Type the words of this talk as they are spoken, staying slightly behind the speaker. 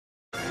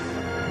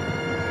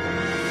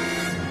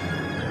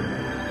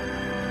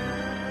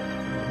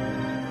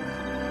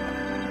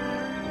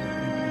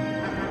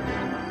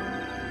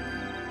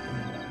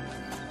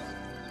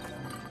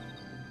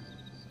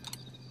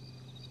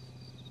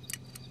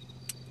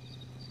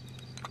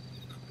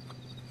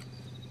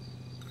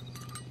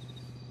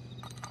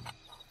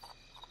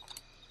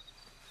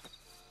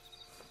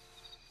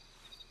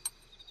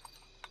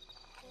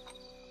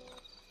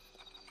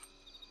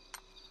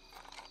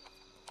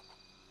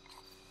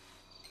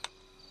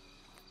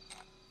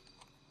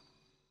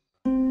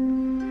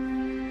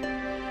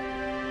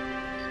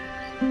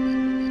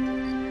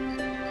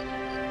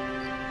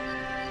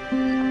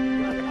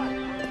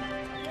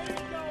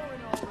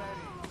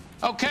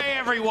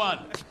everyone,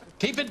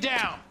 keep it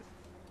down.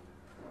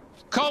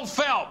 Cole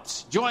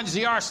Phelps joins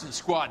the arson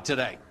squad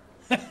today.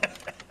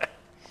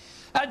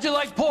 How'd you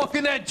like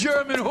porking that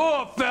German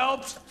whore,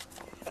 Phelps?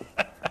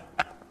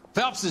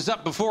 Phelps is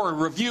up before a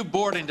review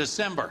board in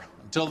December.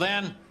 Until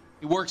then,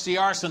 he works the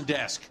arson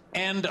desk.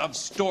 End of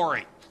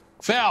story.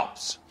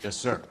 Phelps. Yes,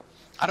 sir.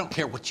 I don't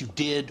care what you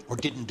did or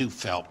didn't do,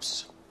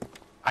 Phelps.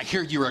 I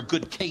hear you're a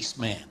good case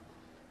man.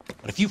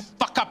 But if you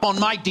fuck up on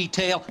my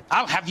detail,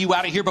 I'll have you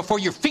out of here before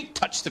your feet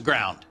touch the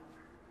ground.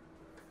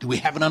 Do we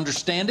have an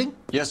understanding?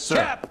 Yes, sir.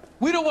 Cap,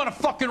 we don't want a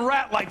fucking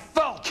rat like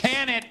Phelps.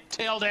 Can it,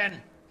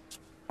 Tilden?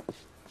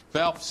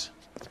 Phelps,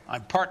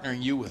 I'm partnering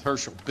you with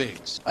Herschel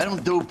Biggs. I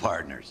don't do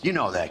partners. You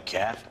know that,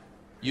 Cap.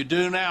 You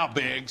do now,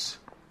 Biggs.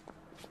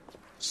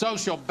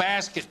 Social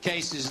basket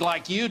cases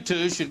like you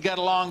two should get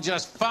along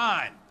just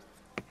fine.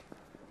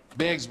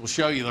 Biggs will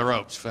show you the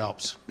ropes,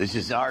 Phelps. This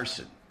is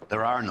arson.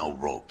 There are no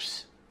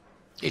ropes.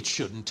 It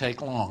shouldn't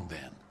take long,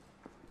 then.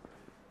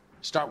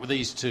 Start with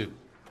these two.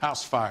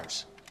 House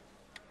fires.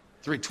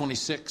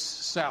 326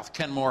 South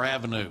Kenmore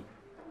Avenue.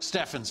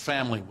 Steffens'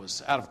 family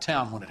was out of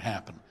town when it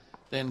happened.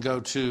 Then go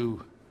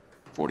to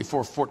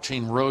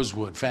 4414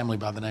 Rosewood, family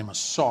by the name of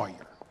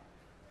Sawyer.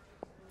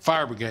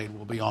 Fire brigade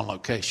will be on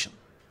location.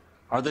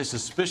 Are they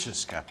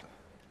suspicious, Captain?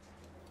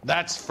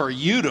 That's for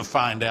you to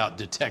find out,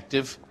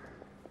 Detective.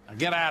 Now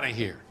get out of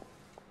here.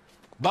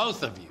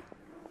 Both of you.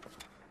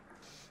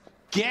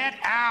 Get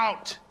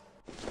out!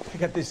 I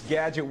got this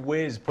gadget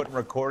whiz putting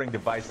recording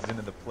devices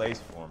into the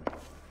place for me.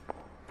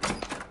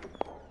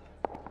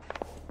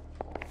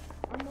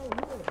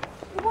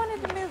 We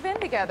wanted to move in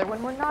together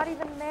when we're not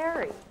even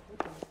married.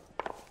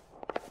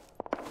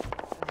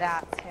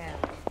 That's him.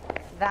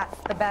 That's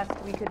the best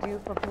we could do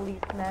for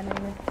policemen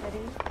in this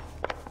city.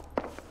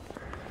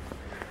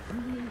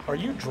 Are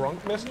you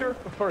drunk, mister?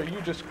 Or are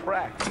you just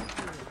cracked?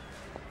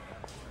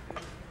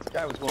 This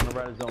guy was going to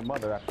write his own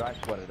mother after I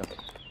sweated him.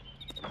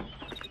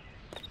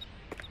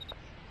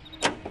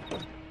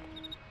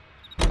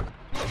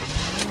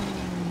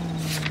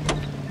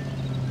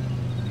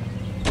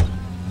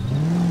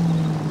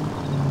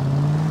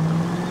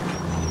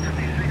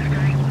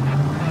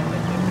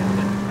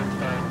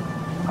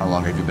 How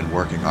long have you been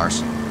working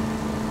arson?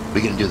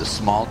 We gonna do the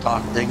small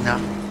talk thing now?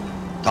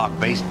 Talk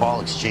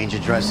baseball, exchange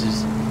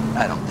addresses?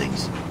 I don't think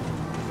so.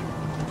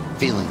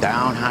 Feeling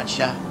down,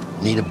 hotshot?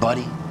 Need a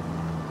buddy?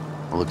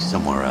 Or look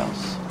somewhere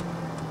else?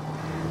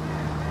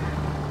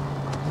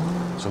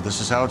 So this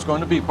is how it's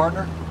going to be,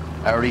 partner?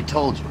 I already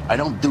told you, I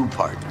don't do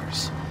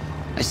partners.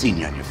 I seen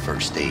you on your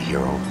first day,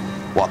 hero.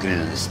 Walking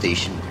into the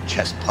station with your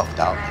chest puffed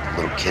out like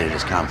a little kid at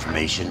his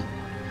confirmation.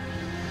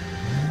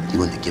 You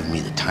wouldn't have given me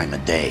the time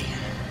of day.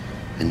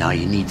 And now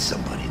you need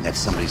somebody, and that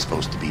somebody's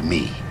supposed to be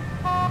me.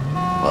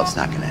 Well, it's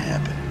not gonna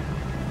happen.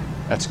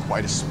 That's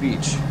quite a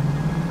speech.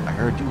 I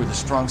heard you were the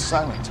strong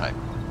silent type.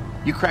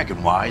 You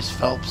cracking wise,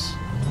 Phelps?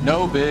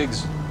 No,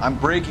 Biggs. I'm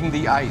breaking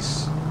the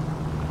ice.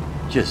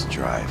 Just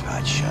drive,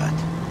 hotshot.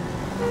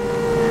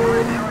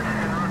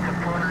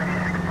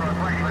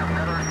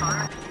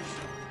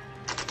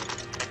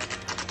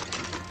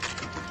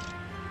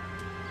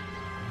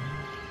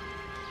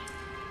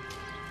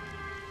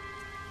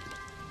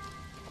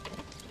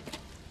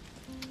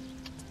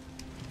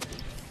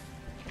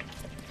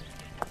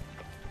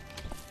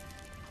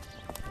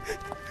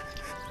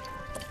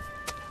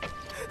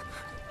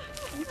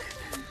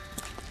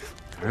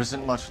 There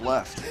isn't much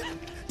left.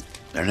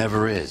 There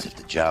never is if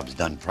the job's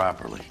done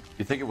properly.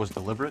 You think it was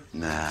deliberate?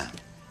 Nah,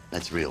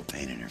 that's real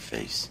pain in her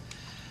face.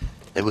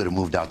 They would have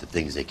moved out the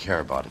things they care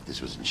about if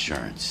this was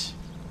insurance.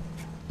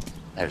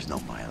 There's no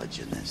mileage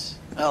in this.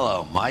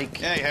 Hello, Mike.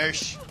 Hey,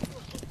 Hirsch.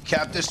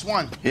 Cap this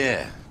one.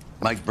 Yeah,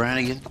 Mike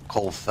Brannigan,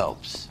 Cole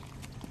Phelps.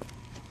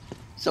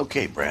 It's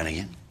okay,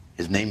 Brannigan.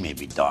 His name may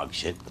be dog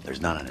shit, but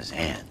there's none in his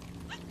hand.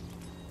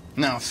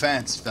 No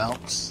offense,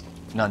 Phelps.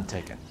 None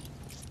taken.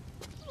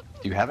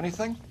 Do you have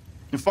anything?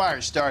 The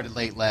fire started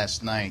late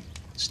last night.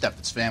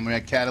 Steffens' family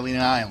at Catalina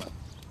Island.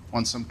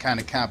 Won some kind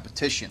of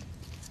competition.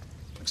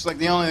 Looks like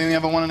the only thing they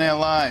ever won in their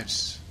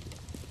lives.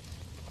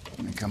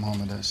 When they come home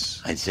to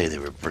this. I'd say they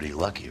were pretty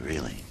lucky,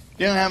 really.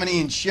 They don't have any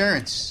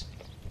insurance.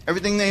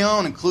 Everything they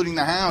own, including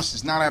the house,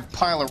 is not a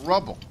pile of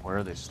rubble. Where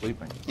are they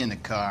sleeping? In the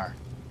car.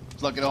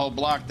 It's lucky the whole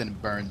block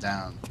didn't burn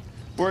down.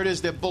 Word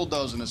is they're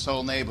bulldozing this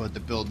whole neighborhood to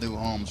build new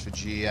homes for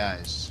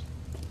GIs.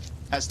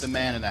 That's the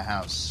man in the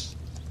house.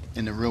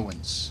 In the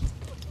ruins.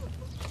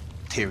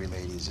 Terry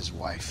lady is his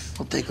wife.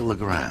 We'll take a look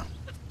around.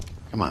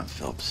 Come on,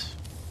 Phelps.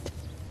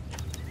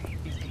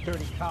 He's the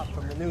dirty cop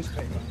from the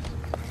newspaper.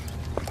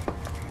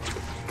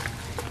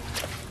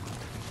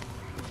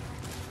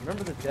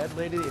 Remember the dead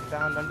lady they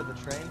found under the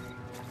train?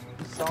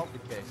 He solved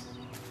the case.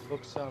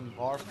 Booked some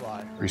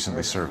barfly.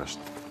 Recently serviced.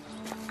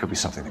 Could be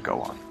something to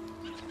go on.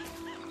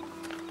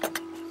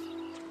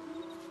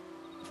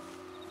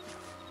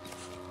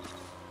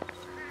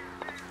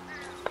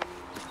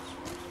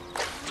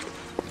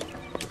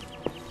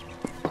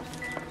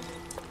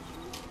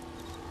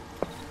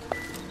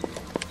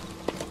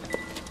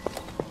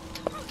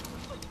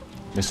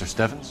 Mr.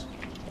 Steffens?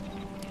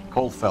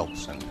 Cole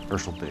Phelps and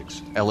Herschel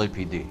Biggs,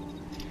 LAPD.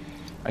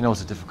 I know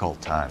it's a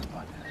difficult time,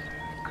 but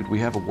could we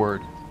have a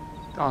word?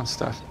 Don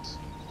Steffens.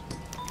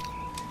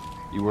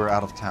 You were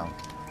out of town.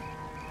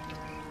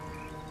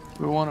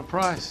 We won a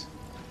prize.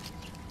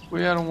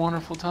 We had a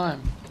wonderful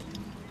time.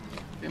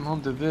 Came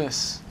home to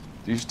this.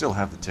 Do you still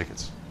have the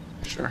tickets?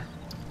 Sure.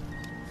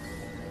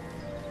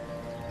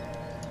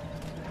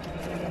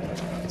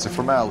 It's a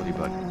formality,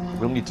 but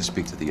we'll need to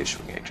speak to the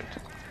issuing agent.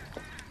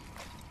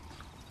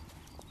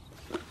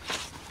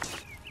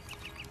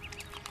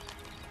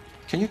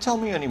 Can you tell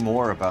me any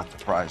more about the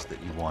prize that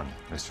you won,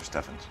 Mr.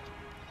 Steffens?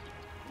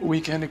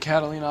 Weekend at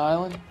Catalina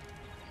Island.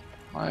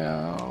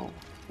 My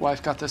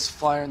wife got this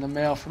flyer in the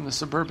mail from the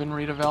Suburban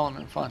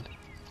Redevelopment Fund.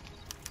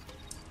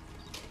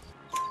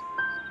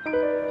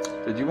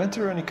 Did you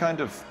enter any kind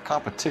of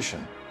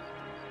competition?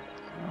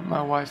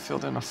 My wife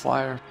filled in a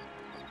flyer.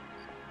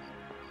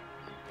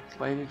 This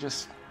lady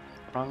just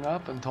rung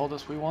up and told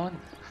us we won.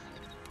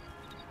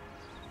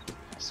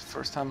 It's the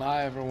first time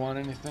I ever won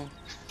anything.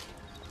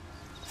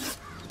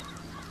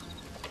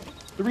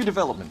 The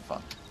redevelopment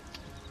fund.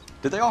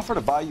 Did they offer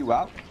to buy you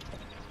out?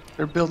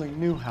 They're building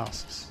new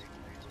houses.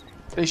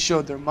 They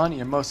showed their money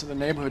and most of the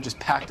neighborhood just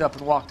packed up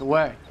and walked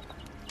away.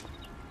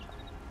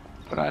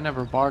 But I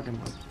never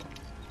bargained with them.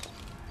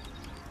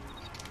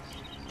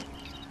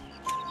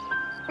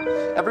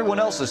 Everyone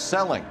else is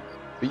selling,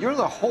 but you're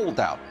the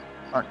holdout,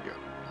 aren't you?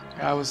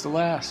 I was the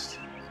last.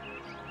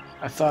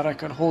 I thought I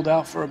could hold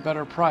out for a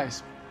better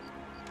price.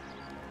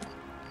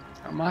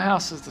 Now, my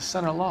house is the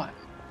center lot.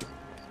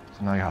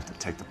 So now you have to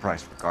take the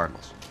price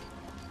regardless.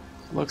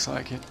 Looks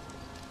like it.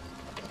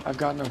 I've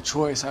got no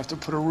choice. I have to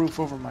put a roof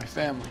over my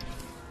family.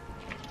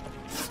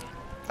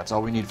 That's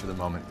all we need for the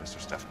moment, Mr.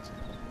 Steffens.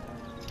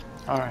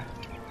 All right.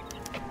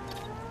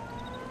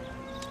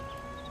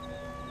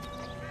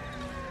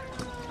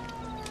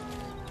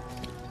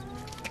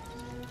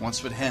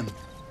 What's with him?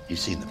 You've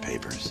seen the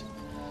papers.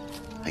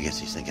 I guess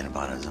he's thinking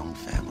about his own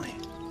family.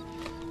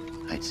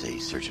 I'd say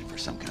he's searching for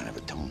some kind of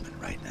atonement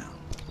right now.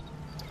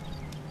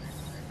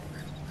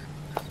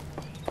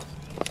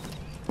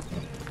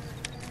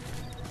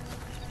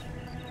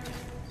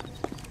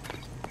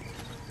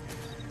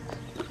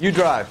 You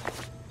drive.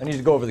 I need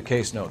to go over the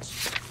case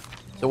notes.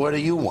 So where do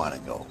you want to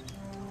go?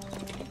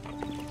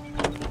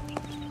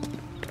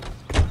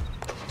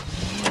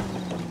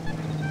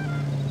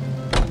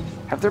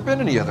 Have there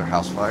been any other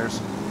house fires?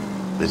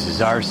 This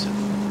is Arson.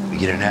 We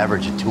get an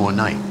average of 2 a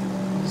night.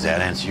 Does that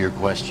answer your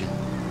question?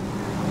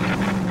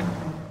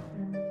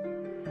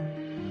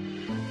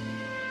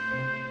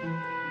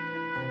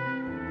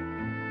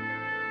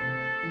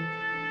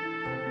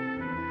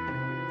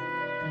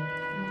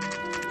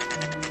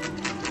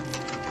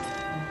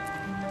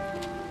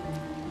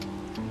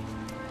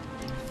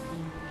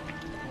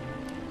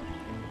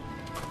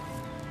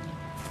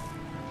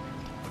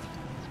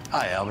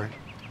 Hi, Albert.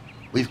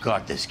 We've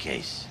caught this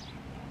case.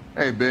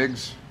 Hey,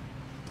 Biggs.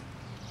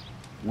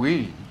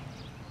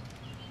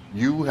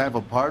 You have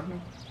a partner?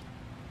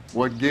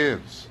 What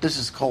gives? This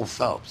is Cole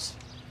Phelps.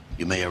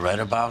 You may have read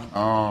about him.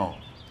 Oh,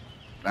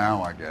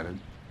 now I get it.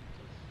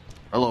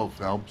 Hello,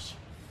 Phelps.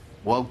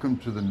 Welcome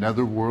to the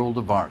netherworld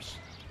of Arson.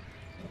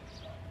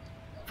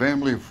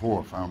 Family of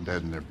 4 found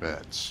dead in their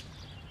beds.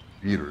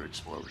 Heater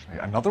explosion. Hey,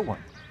 another one.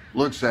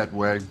 Looks that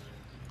way.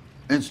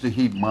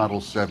 InstaHeat Model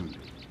 70.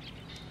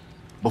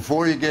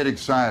 Before you get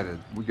excited,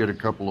 we get a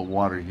couple of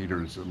water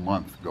heaters a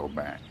month go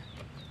back.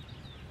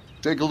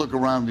 Take a look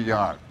around the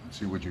yard and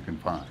see what you can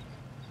find.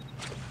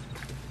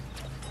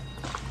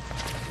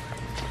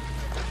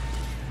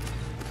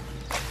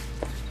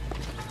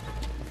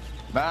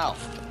 Mal.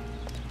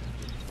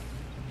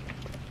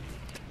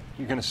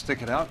 You gonna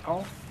stick it out,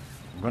 Cole?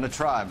 I'm gonna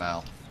try,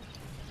 Mal.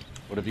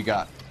 What have you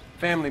got?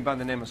 Family by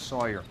the name of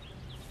Sawyer.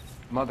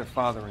 Mother,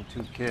 father, and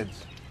 2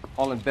 kids.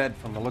 All in bed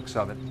from the looks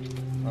of it.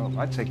 Well,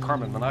 I'd say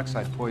carbon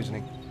monoxide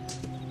poisoning.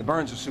 The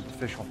burns are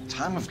superficial.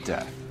 Time of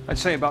death? I'd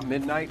say about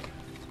midnight.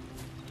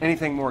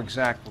 Anything more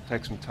exact will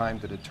take some time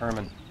to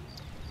determine.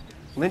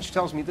 Lynch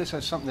tells me this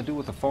has something to do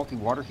with a faulty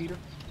water heater?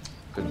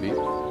 Could be.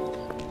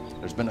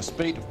 There's been a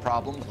spate of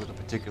problems with a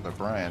particular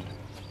brand.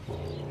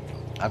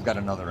 I've got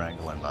another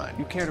angle in mind.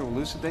 You care to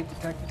elucidate,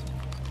 Detective?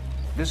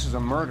 This is a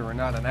murder and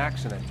not an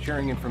accident.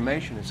 Sharing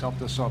information has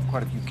helped us solve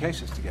quite a few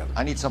cases together.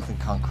 I need something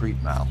concrete,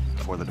 Mal,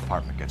 before the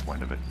department gets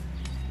wind of it.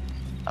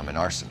 I'm in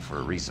Arson for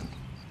a reason.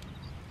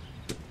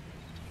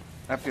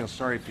 I feel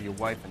sorry for your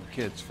wife and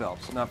kids,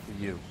 Phelps, not for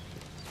you.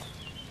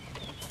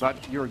 But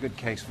you're a good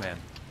case man.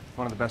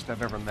 One of the best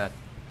I've ever met.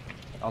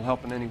 I'll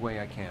help in any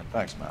way I can.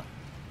 Thanks, Mal.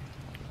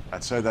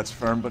 I'd say that's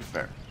firm but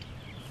fair.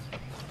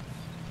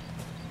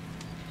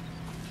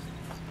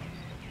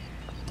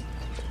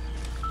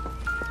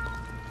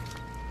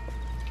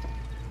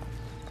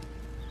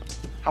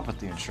 How about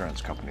the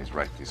insurance companies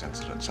write these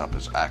incidents up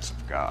as acts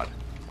of God?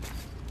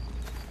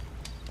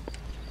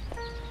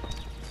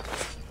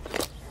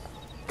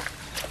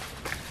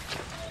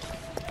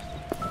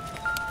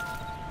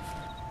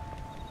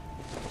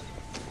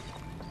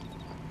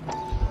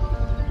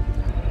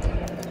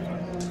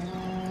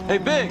 Hey,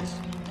 Biggs!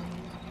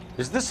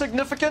 Is this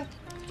significant?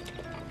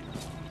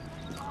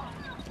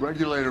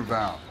 Regulator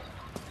valve.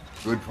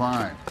 Good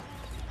find.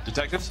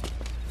 Detectives,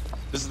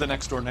 this is the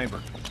next door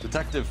neighbor.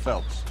 Detective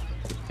Phelps,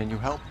 can you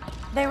help?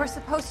 They were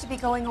supposed to be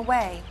going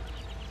away.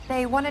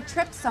 They won a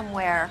trip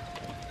somewhere.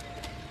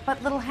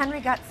 But little Henry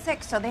got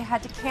sick, so they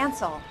had to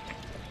cancel.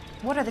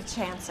 What are the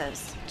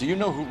chances? Do you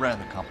know who ran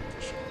the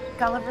competition?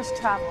 Gulliver's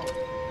Travel,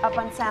 up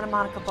on Santa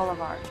Monica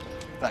Boulevard.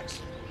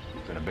 Thanks.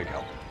 You've been a big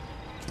help.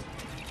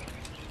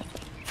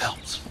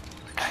 Phelps,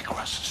 the guy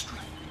across the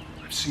street.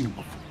 I've seen him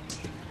before.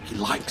 He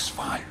likes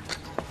fire.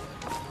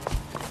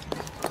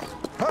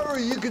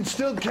 Hurry, you can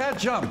still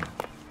catch him.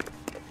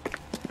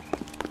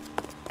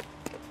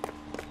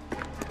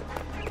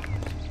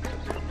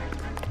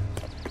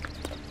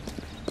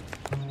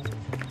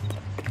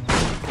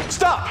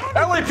 Stop!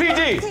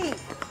 LAPD!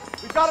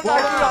 We got an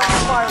ID on the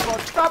fire, bro.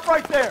 Stop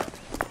right there.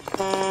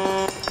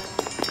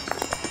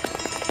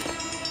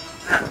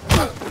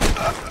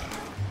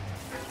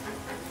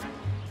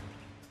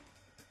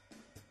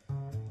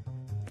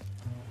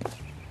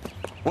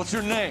 What's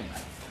your name?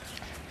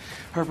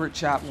 Herbert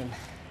Chapman.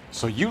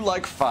 So you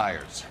like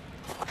fires?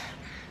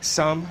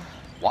 Some.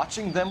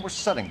 Watching them or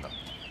setting them?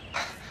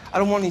 I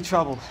don't want any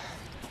trouble.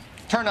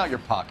 Turn out your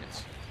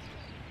pockets.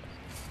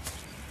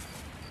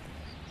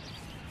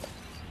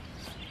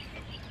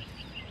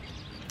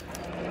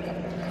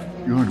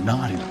 You're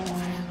naughty,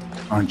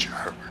 aren't you,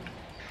 Herbert?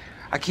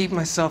 I keep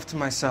myself to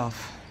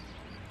myself.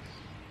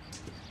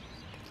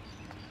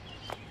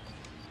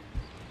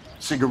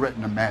 Cigarette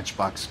in a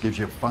matchbox gives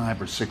you a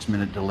 5 or 6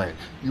 minute delay.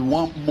 You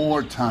want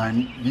more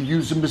time, you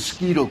use a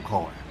mosquito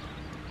coil.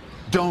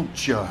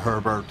 Don't you,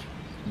 Herbert?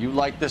 You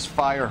like this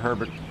fire,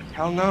 Herbert?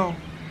 Hell no.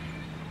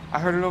 I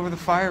heard it over the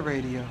fire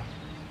radio.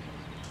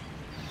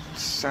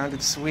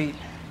 Sounded sweet.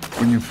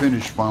 When you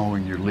finish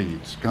following your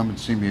leads, come and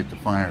see me at the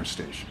fire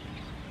station.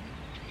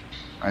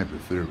 I have a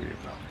theory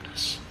about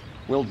this.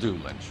 Will do,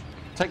 Lynch.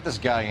 Take this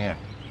guy in.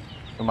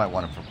 We might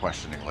want him for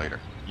questioning later.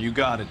 You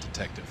got it,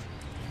 Detective.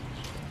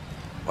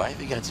 Why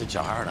have you got such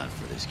a hard-on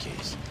for this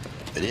case?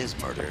 If it is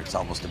murder, it's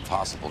almost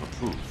impossible to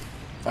prove.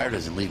 Fire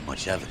doesn't leave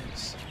much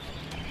evidence.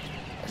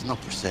 There's no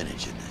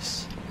percentage in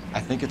this. I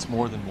think it's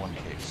more than one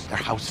case. They're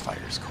house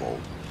fires, Cole.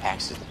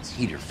 Accidents,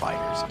 heater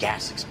fires,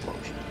 gas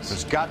explosions.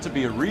 There's got to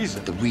be a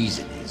reason. The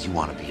reason is you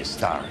want to be a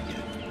star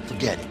again.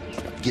 Forget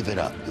it. Give it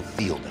up. You'll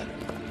feel better.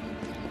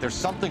 There's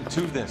something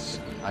to this.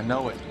 I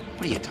know it.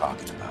 What are you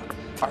talking about?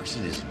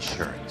 Arson is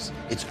insurance.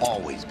 It's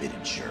always been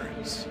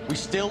insurance. We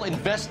still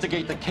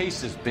investigate the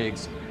cases,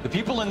 Biggs. The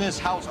people in this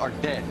house are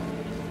dead.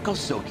 Go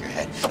soak your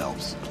head,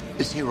 Phelps.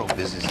 This hero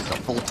business is a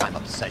full-time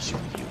obsession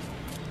with you.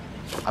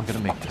 I'm gonna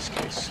make this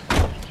case.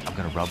 I'm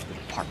gonna rub the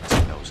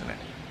department's nose in it.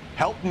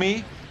 Help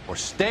me or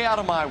stay out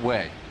of my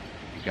way.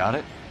 You got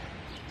it?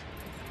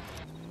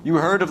 You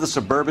heard of the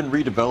Suburban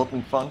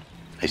Redevelopment Fund?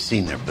 I've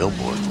seen their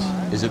billboards.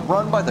 Is it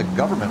run by the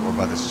government or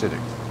by the city?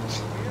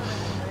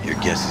 Your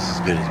guess is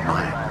as good as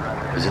mine.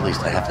 There's at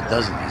least a half a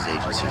dozen of these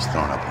agencies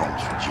throwing up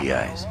homes for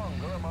GIs.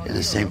 Did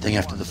the same thing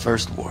after the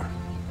First War.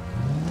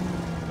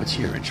 What's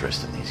your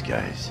interest in these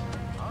guys?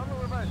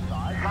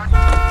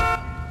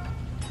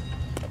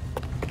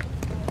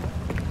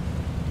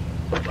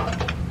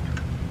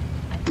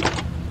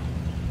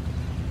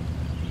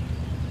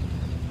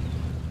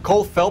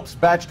 Cole Phelps,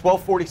 badge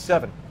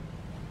 1247.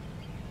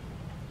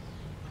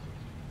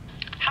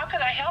 How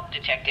could I help,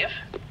 Detective?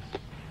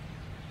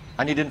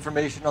 I need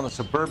information on the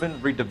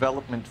Suburban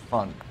Redevelopment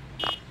Fund.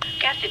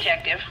 Yes,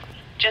 Detective.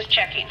 Just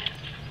checking.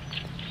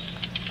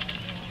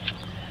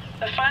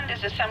 The fund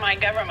is a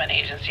semi-government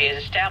agency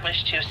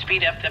established to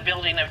speed up the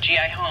building of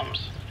GI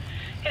homes.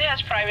 It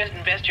has private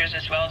investors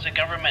as well as a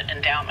government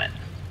endowment.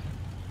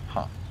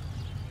 Huh.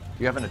 Do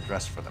you have an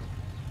address for them?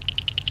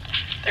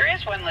 There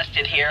is one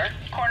listed here,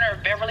 corner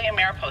of Beverly and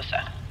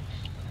Mariposa.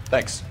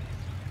 Thanks.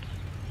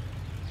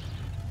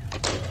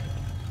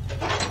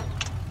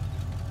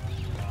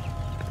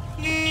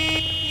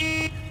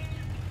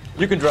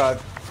 You can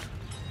drive.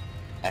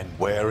 And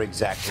where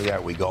exactly are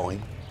we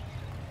going?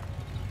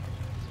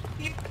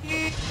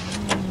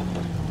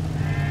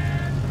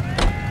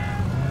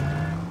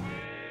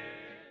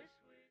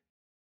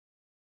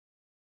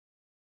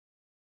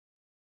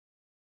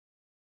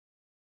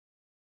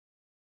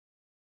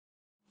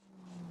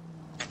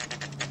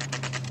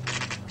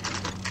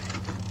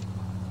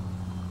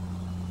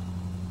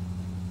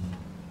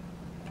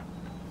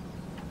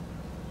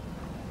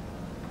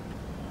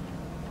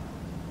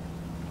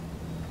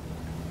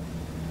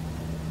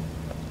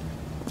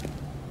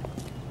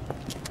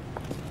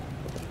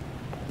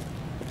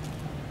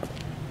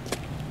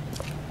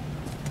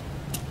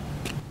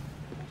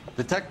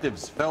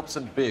 Detectives Phelps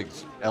and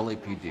Biggs,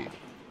 LAPD.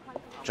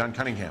 John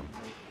Cunningham.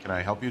 Can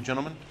I help you,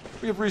 gentlemen?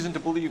 We have reason to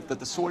believe that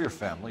the Sawyer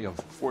family of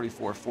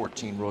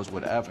 4414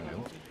 Rosewood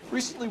Avenue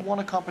recently won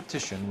a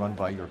competition run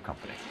by your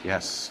company.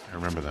 Yes, I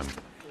remember them.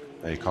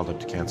 They called up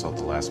to cancel at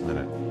the last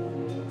minute.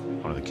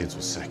 One of the kids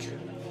was sick.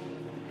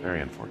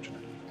 Very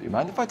unfortunate. Do you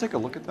mind if I take a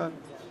look at that?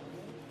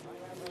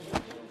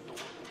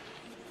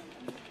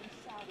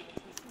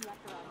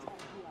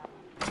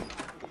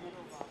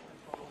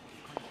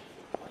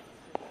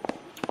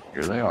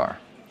 Here they are.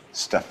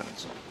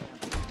 Steffens.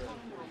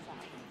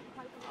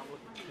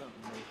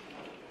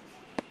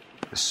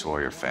 The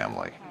Sawyer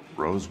family.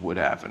 Rosewood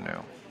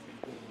Avenue.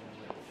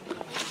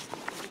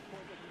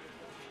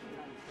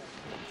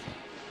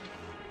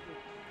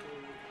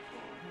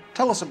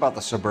 Tell us about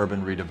the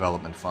Suburban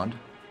Redevelopment Fund.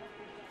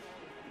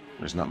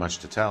 There's not much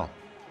to tell.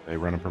 They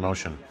run a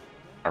promotion.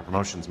 Our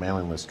promotion's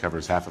mailing list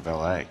covers half of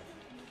LA.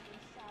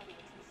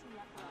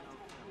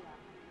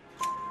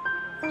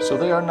 So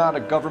they are not a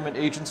government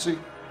agency?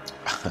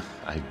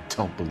 I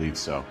don't believe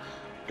so.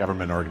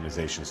 Government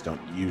organizations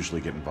don't usually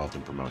get involved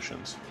in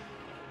promotions.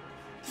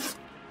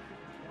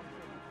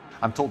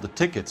 I'm told the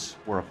tickets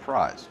were a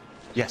prize.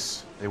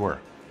 Yes, they were.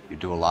 You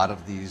do a lot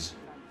of these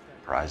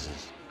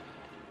prizes?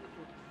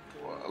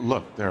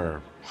 Look, there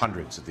are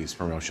hundreds of these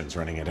promotions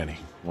running at any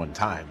one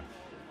time.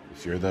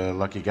 If you're the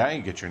lucky guy,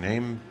 you get your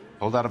name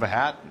pulled out of a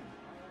hat.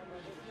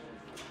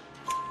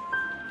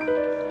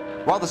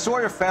 While the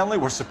Sawyer family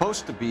were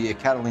supposed to be at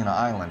Catalina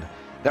Island,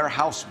 their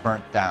house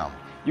burnt down.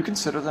 You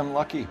consider them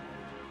lucky?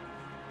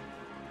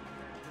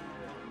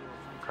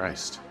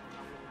 Christ.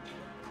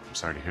 I'm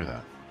sorry to hear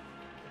that.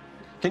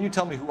 Can you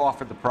tell me who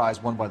offered the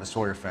prize won by the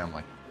Sawyer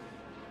family?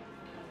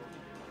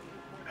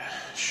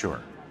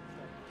 Sure.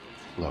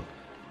 Look,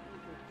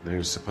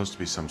 there's supposed to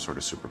be some sort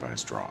of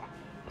supervised draw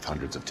with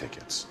hundreds of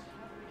tickets.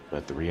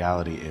 But the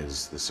reality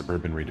is the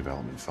Suburban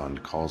Redevelopment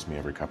Fund calls me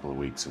every couple of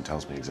weeks and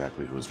tells me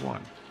exactly who has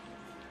won.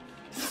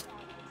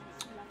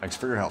 Thanks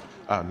for your help.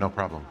 No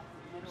problem.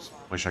 Just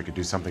wish I could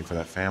do something for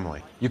that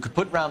family. You could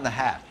put round the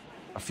hat.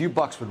 A few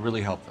bucks would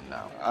really help them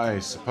now. I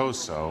suppose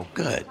so.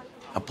 Good.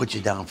 I'll put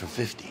you down for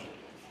 50.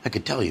 I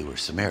could tell you were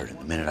Samaritan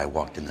the minute I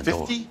walked in the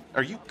door. 50?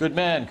 Are you? Good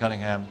man,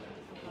 Cunningham.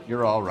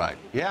 You're all right.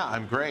 Yeah,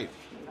 I'm great.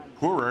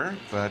 Poorer,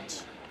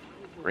 but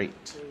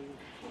great.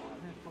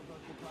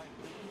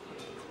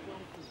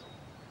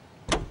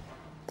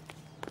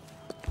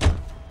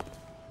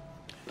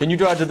 Can you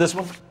drive to this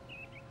one?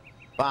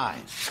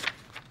 Fine.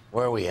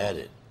 Where are we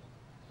headed?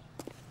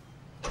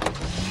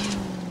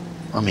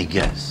 Let me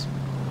guess.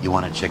 You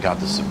want to check out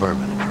the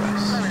Suburban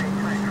address?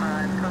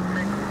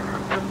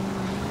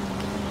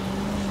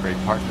 Great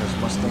partners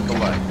must think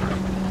alike.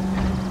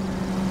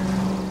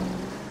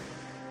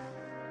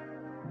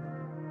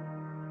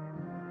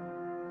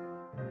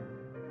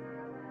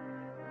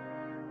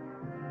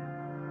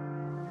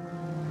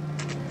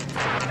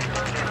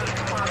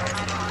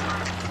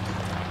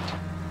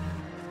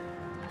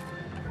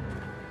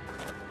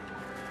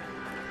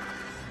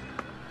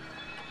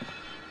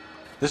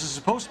 This is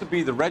supposed to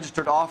be the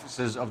registered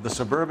offices of the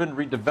Suburban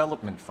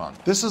Redevelopment Fund.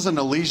 This is an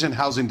Elysian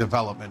housing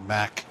development,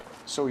 Mac.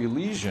 So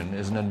Elysian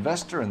is an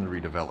investor in the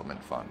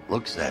redevelopment fund.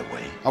 Looks that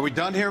way. Are we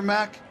done here,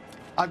 Mac?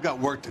 I've got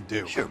work to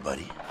do. Sure,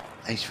 buddy.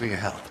 Thanks for your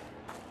help.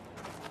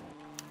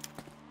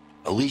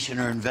 Elysian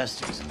are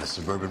investors in the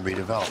Suburban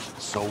Redevelopment.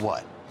 So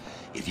what?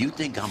 If you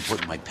think I'm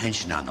putting my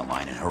pension on the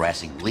line and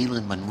harassing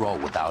Leland Monroe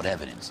without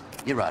evidence,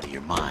 you're out of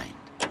your mind.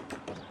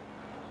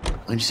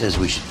 Lynch says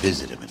we should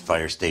visit him at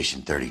Fire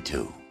Station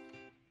 32.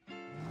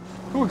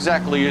 Who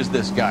exactly is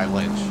this guy,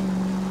 Lynch?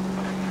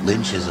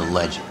 Lynch is a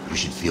legend. You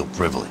should feel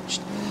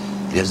privileged.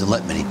 He doesn't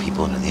let many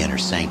people into the inner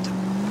sanctum.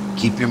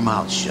 Keep your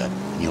mouth shut,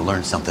 and you'll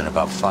learn something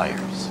about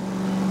fires.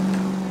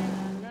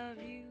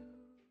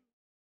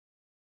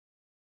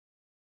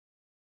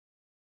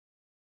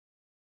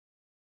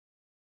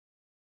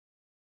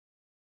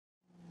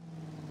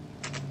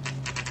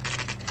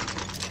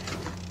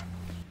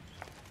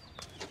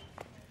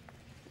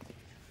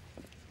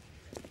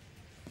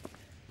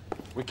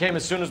 We came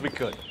as soon as we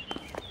could.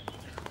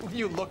 Will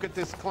you look at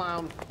this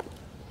clown?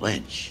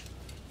 Lynch.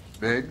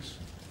 Biggs,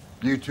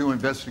 you two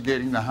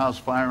investigating the house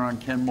fire on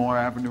Kenmore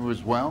Avenue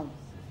as well?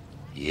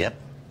 Yep.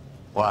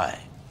 Why?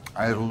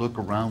 I had a look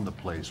around the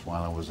place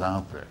while I was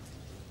out there.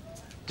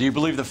 Do you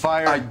believe the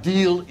fire? I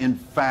deal in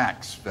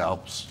facts,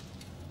 Phelps.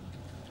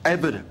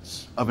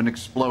 Evidence of an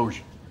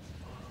explosion.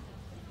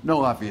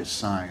 No obvious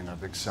sign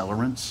of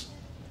accelerants.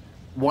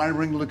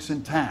 Wiring looks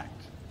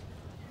intact.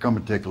 Come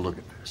and take a look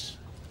at this.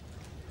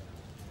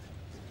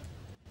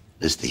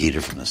 This the heater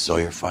from the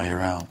Sawyer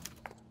fire out?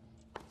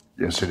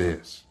 Yes, it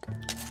is.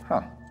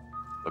 Huh.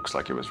 Looks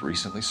like it was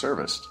recently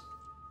serviced.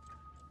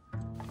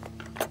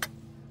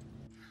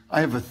 I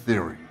have a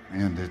theory,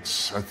 and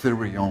it's a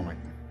theory only.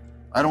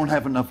 I don't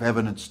have enough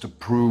evidence to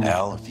prove...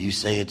 Al, if you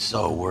say it's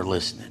so, we're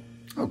listening.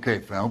 Okay,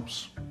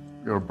 Phelps.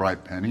 You're a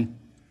bright penny.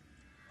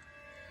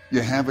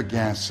 You have a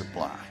gas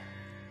supply.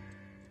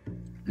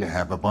 You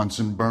have a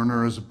Bunsen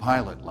burner as a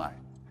pilot light.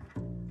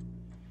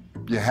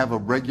 You have a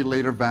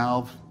regulator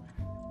valve,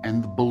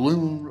 and the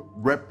balloon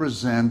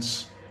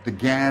represents the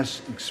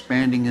gas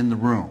expanding in the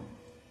room.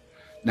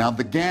 Now,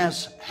 the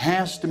gas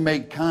has to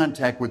make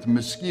contact with the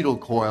mosquito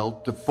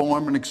coil to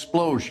form an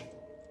explosion.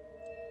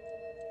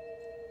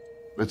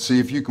 Let's see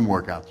if you can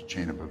work out the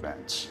chain of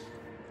events.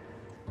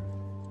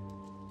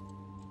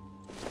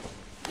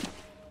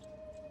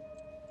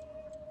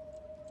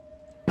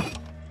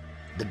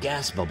 The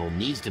gas bubble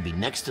needs to be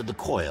next to the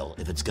coil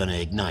if it's gonna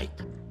ignite.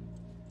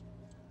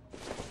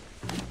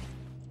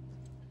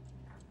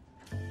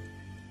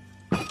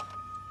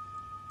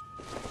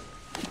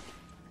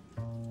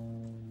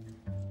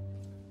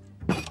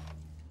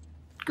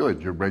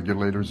 Good, your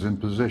regulator's in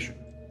position.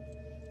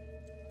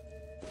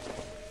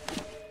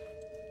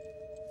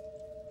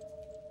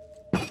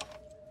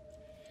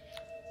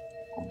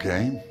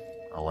 Okay,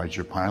 I'll light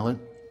your pilot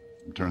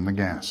and turn the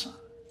gas on.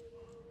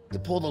 You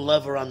pull the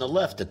lever on the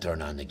left to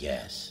turn on the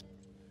gas.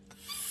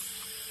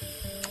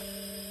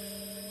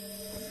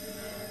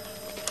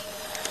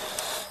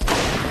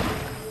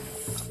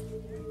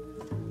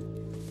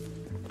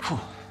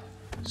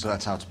 So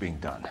that's how it's being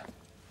done.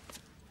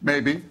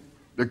 Maybe.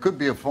 There could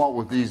be a fault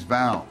with these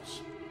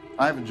valves.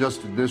 I've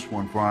adjusted this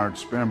one for our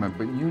experiment,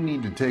 but you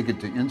need to take it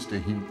to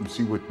InstaHeat and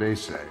see what they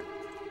say.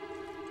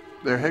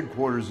 Their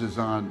headquarters is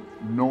on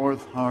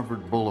North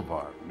Harvard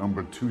Boulevard,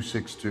 number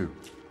 262.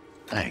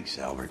 Thanks,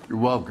 Albert. You're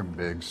welcome,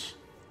 Biggs.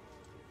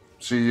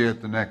 See you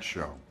at the next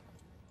show.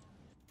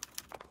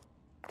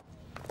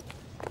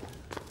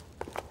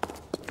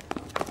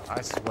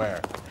 I swear,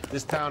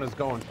 this town is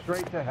going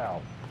straight to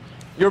hell.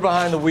 You're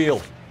behind the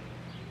wheel.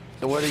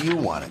 So where do you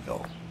want to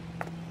go?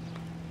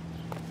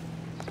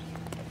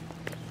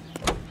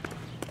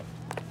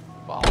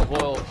 Olive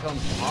oil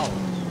comes from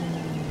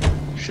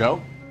olives.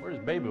 Show? Where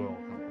does baby oil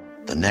come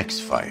from? The next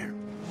fire.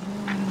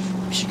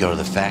 We should go to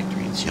the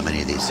factory and see how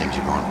many of these things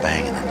are going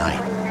bang in the night.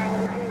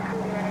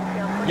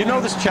 You know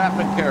this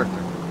Chapman character?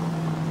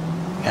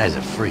 Guy's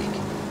a freak.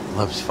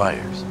 Loves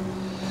fires.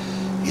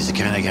 He's the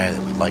kind of guy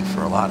that we'd like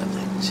for a lot of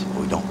things, but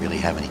we don't really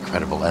have any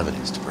credible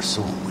evidence to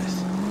pursue him with.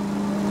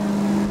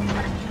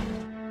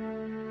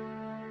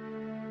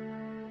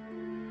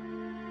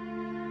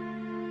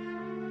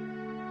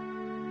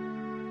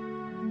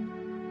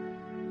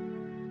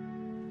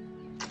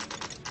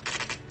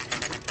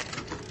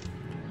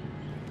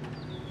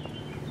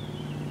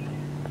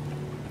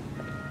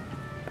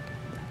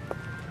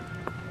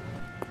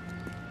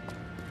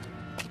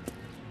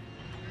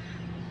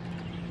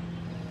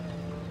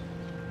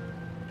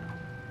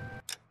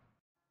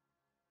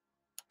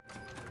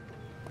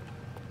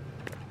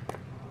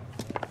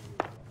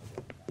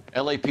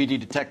 LAPD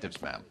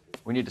detectives, ma'am.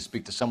 We need to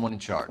speak to someone in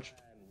charge.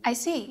 I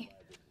see.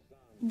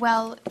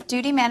 Well,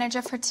 duty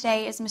manager for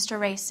today is Mr.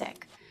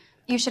 Rasick.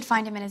 You should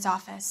find him in his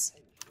office.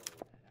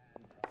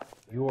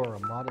 You are a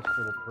modest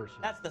little person.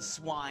 That's the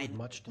swine.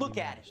 Look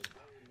at it.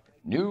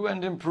 New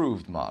and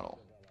improved model.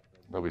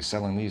 They'll be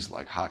selling these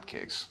like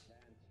hotcakes.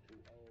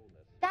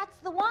 That's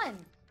the one.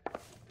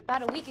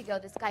 About a week ago,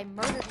 this guy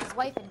murdered his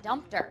wife and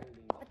dumped her.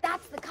 But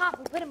that's the cop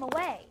who put him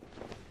away.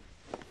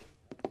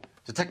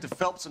 Detective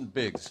Phelps and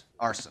Biggs,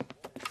 Arson.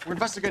 We're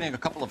investigating a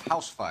couple of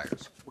house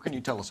fires. What can you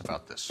tell us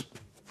about this?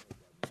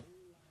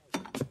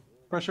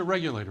 Pressure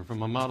regulator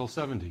from a Model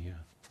 70, yeah.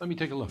 Let me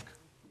take a look.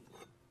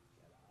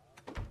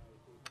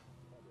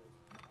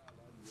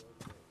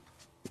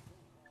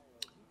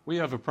 We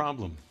have a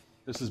problem.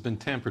 This has been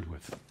tampered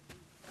with.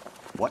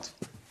 What?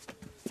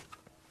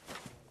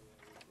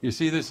 You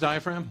see this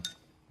diaphragm?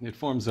 It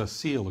forms a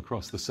seal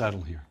across the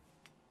saddle here.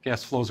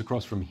 Gas flows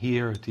across from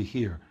here to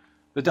here.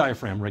 The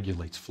diaphragm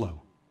regulates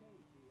flow.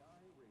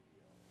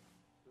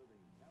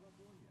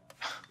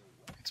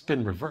 It's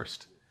been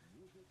reversed.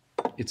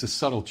 It's a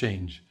subtle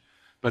change,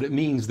 but it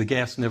means the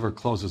gas never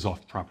closes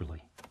off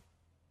properly.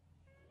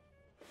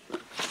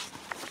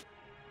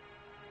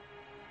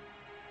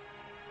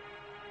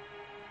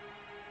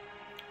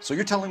 So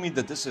you're telling me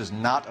that this is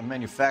not a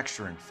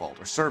manufacturing fault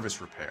or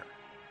service repair?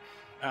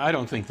 I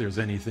don't think there's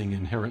anything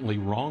inherently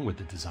wrong with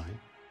the design.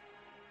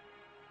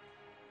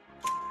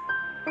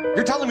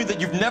 You're telling me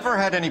that you've never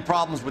had any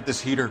problems with this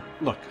heater?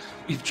 Look,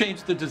 we've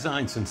changed the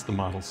design since the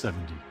Model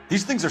 70.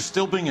 These things are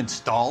still being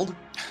installed?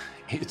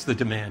 It's the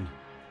demand.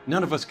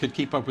 None of us could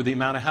keep up with the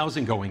amount of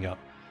housing going up.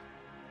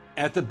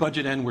 At the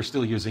budget end, we're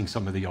still using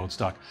some of the old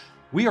stock.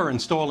 We are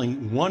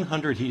installing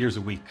 100 heaters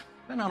a week.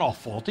 They're not all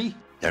faulty.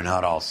 They're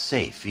not all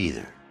safe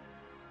either.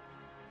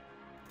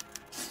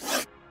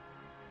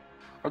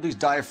 Are these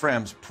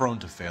diaphragms prone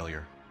to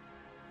failure?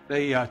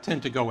 They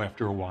tend to go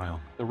after a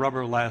while. The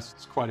rubber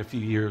lasts quite a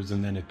few years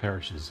and then it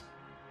perishes.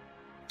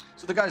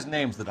 So the guys'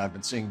 names that I've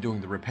been seeing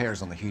doing the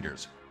repairs on the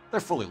heaters, they're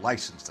fully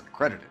licensed and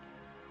accredited.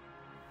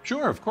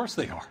 Sure, of course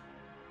they are.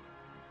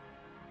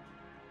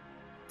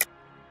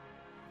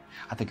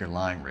 I think you're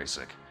lying,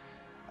 Rasick.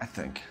 I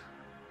think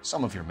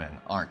some of your men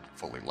aren't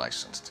fully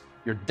licensed.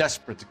 You're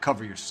desperate to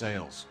cover your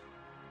sales.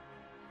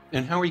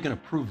 And how are you going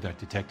to prove that,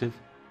 Detective?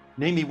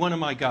 Name me one of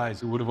my guys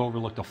who would have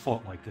overlooked a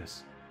fault like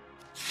this.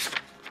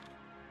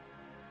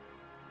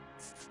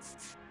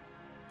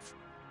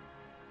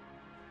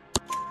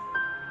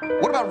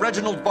 What about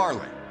Reginald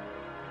Varley?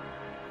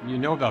 You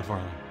know about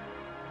Varley.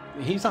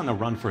 He's on the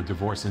run for a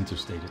divorce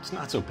interstate. It's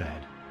not so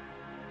bad.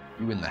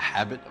 You in the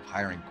habit of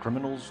hiring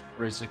criminals,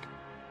 Rasick?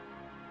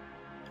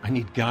 I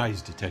need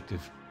guys,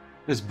 Detective.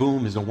 This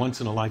boom is a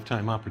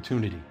once-in-a-lifetime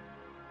opportunity.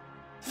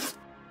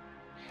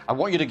 I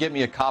want you to get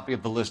me a copy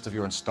of the list of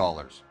your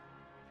installers.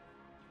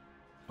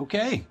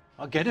 Okay,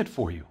 I'll get it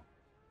for you.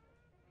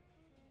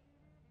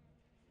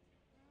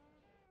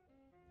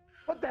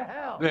 What the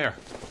hell? There,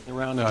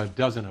 around a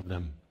dozen of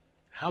them.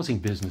 Housing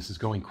business is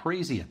going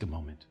crazy at the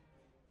moment.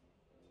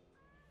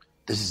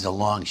 This is a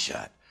long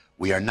shot.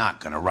 We are not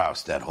going to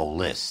roust that whole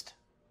list.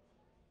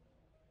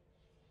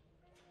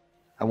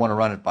 I want to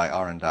run it by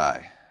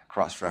R&I,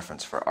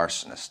 cross-reference for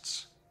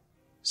arsonists.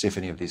 See if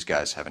any of these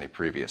guys have any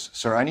previous.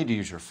 Sir, I need to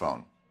use your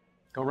phone.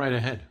 Go right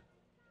ahead.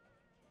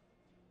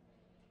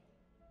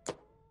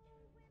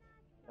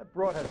 That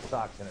broad has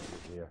socks in it this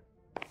year.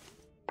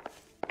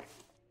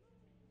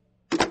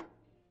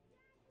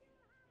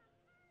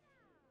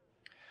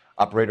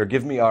 Operator,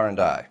 give me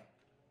R&I.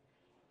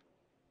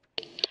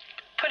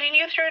 Putting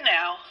you through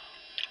now.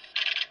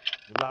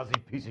 You lousy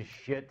piece of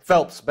shit.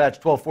 Phelps, badge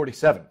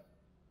 1247.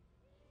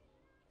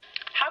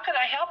 How could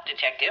I help,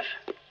 Detective?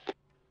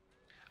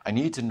 I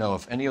need to know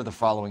if any of the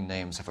following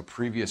names have a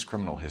previous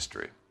criminal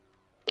history.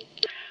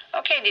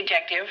 Okay,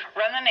 Detective,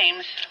 run the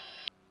names.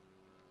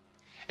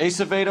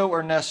 Acevedo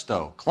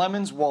Ernesto,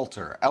 Clemens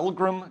Walter,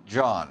 Elgram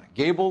John,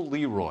 Gable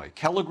Leroy,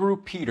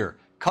 Kelligrew Peter,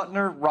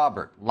 Kuttner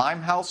Robert,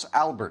 Limehouse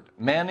Albert,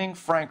 Manning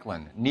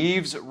Franklin,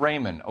 Neves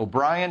Raymond,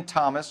 O'Brien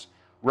Thomas,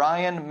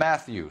 Ryan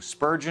Matthew,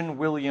 Spurgeon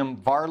William,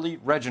 Varley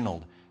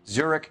Reginald,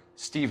 Zurich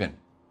Stephen.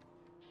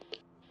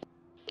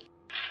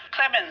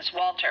 Clemens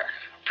Walter,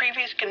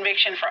 previous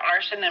conviction for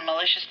arson and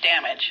malicious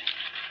damage.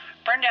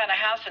 Burned down a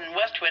house in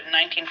Westwood in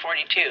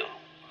 1942.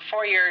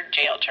 4-year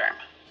jail term.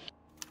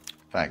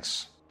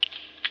 Thanks.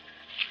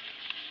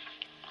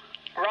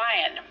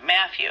 Ryan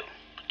Matthew,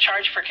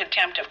 charged for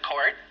contempt of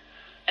court,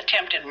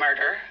 attempted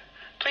murder,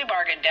 plea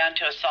bargain down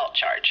to assault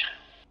charge.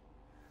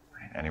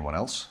 Anyone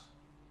else?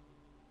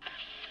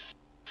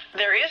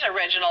 There is a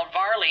Reginald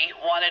Varley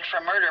wanted for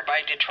murder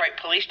by Detroit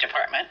Police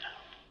Department.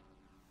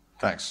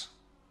 Thanks.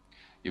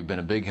 You've been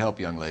a big help,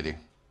 young lady.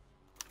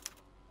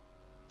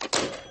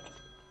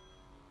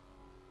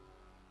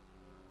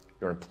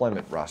 Your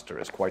employment roster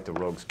is quite the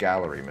rogues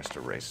gallery,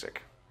 Mr. Rasick.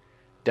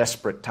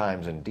 Desperate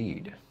times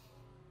indeed.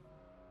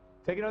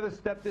 Take another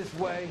step this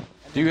way.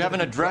 Do you have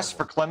an address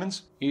for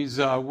Clemens? He's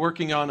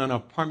working on an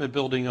apartment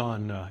building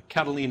on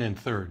Catalina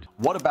and 3rd.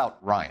 What about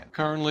Ryan?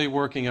 Currently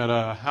working at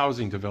a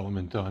housing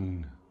development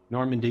on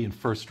Normandy and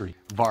 1st Street.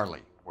 Varley,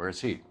 where is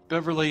he?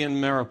 Beverly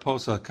and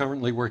Mariposa,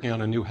 currently working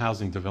on a new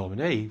housing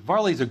development. Hey,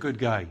 Varley's a good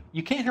guy.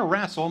 You can't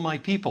harass all my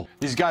people.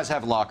 These guys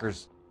have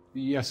lockers.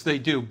 Yes, they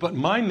do, but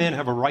my men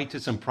have a right to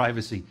some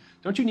privacy.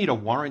 Don't you need a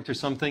warrant or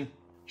something?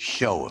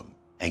 Show him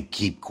and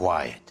keep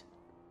quiet.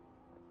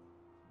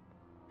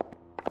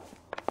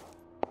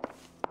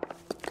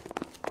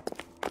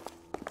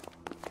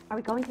 Are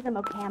we going to the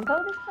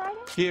Mocambo this Friday?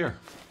 Here.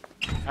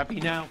 Happy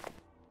now?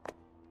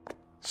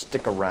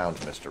 Stick around,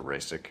 Mr.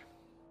 Rasick.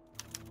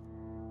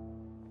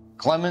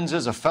 Clemens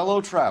is a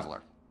fellow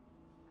traveler.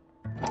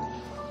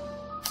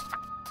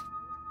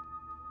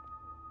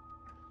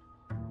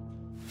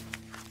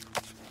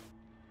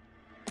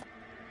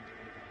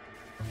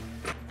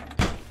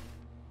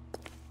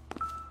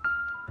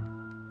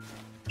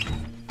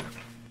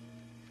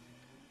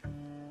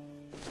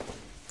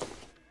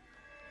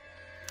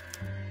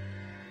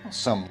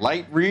 Some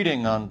light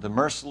reading on the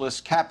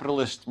merciless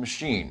capitalist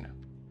machine.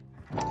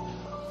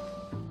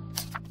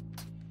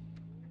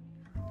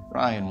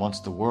 Ryan wants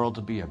the world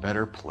to be a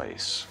better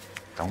place,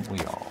 don't we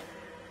all?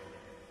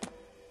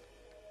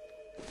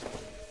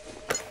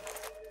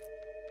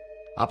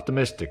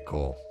 Optimistic,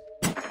 Cole.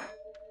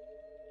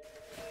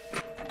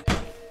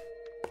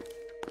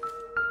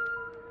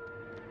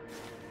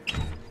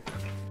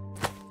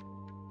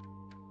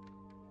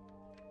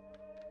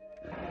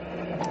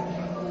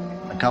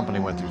 The company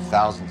went through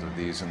thousands of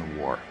these in the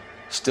war.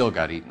 Still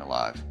got eaten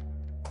alive.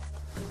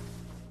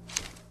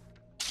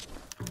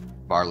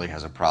 Varley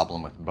has a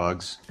problem with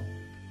bugs.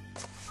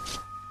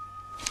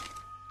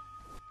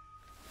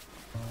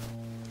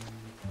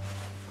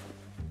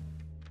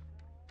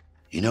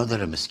 You know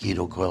that a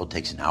mosquito coil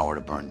takes an hour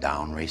to burn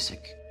down,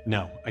 Rasick?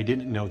 No, I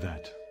didn't know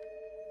that.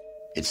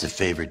 It's the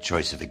favorite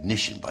choice of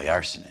ignition by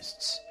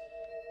arsonists.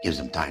 Gives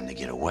them time to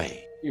get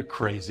away. You're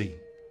crazy.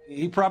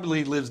 He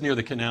probably lives near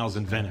the canals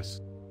in Venice.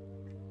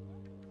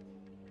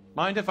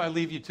 Mind if I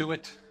leave you to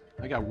it?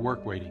 I got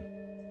work waiting.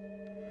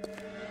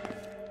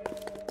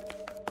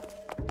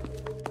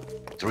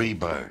 3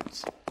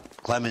 birds.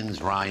 Clemens,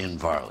 Ryan,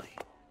 Varley.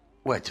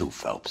 Where to,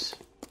 Phelps?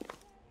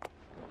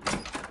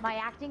 My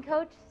acting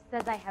coach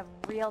says I have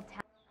real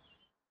talent.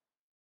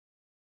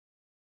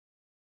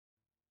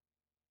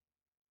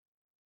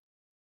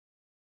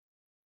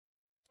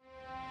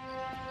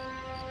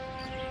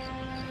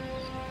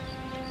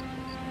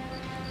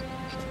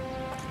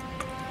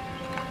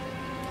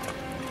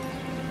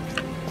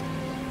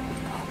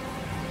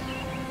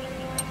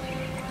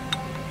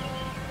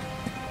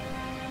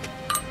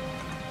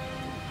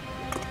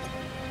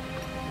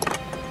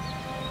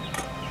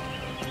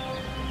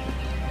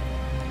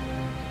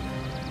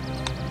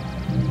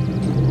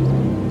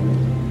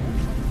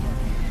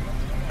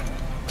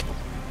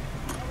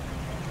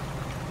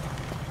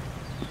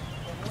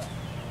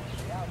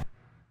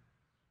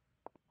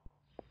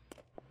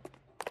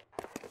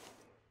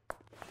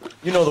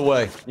 You know the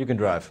way. You can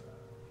drive.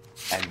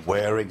 And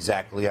where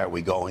exactly are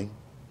we going?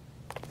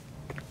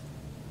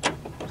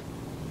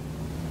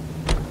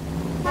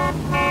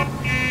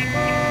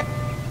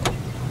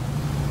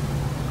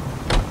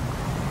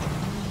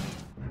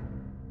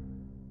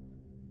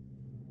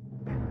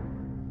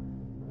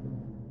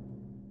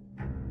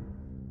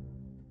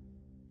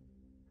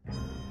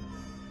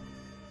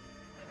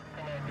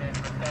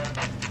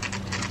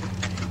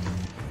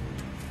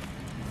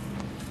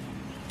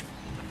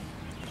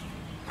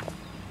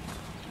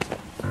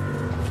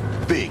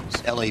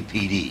 Biggs,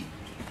 LAPD.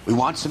 We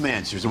want some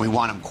answers, and we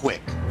want them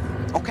quick.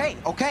 Okay,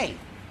 okay.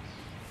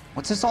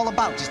 What's this all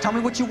about? Just tell me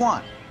what you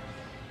want.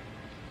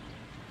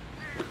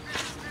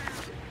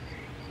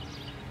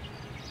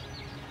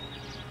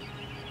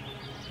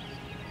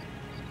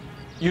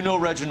 You know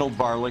Reginald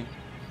Varley?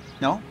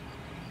 No?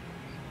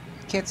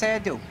 Can't say I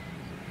do.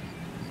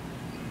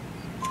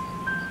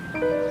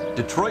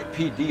 Detroit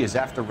PD is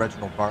after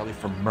Reginald Varley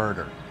for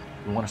murder.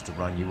 You want us to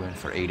run you in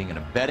for aiding and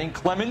abetting,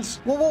 Clemens?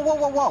 Whoa, whoa, whoa,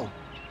 whoa, whoa.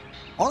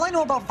 All I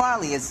know about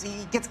Varley is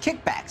he gets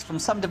kickbacks from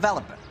some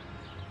developer.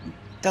 He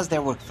does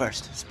their work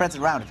first. Spreads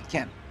it around if he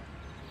can.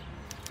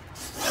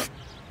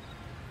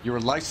 You were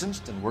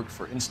licensed and worked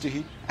for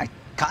InstaHeat? I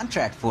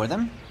contract for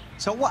them.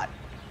 So what?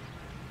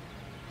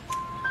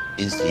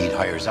 InstaHeat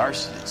hires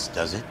arsonists,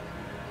 does it?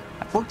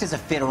 I've worked as a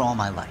fitter all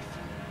my life.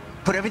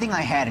 Put everything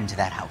I had into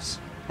that house.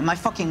 And my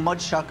fucking mud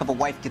shark of a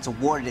wife gets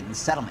awarded it in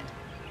settlement.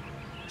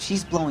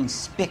 She's blowing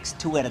spics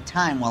 2 at a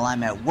time while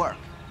I'm at work.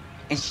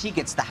 And she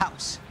gets the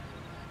house.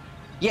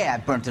 Yeah, I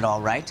burnt it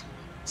all right.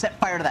 Set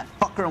fire to that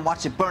fucker and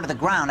watched it burn to the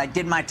ground. I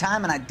did my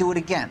time and I'd do it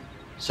again.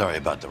 Sorry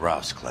about the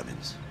rouse,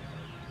 Clemens.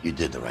 You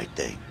did the right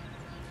thing.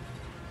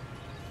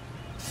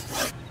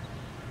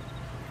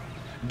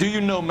 Do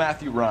you know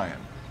Matthew Ryan?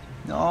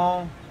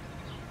 No.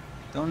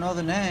 Don't know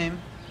the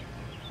name.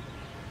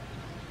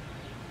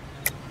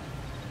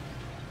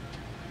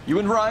 You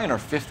and Ryan are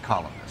fifth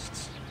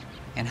columnists.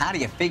 And how do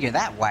you figure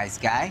that, wise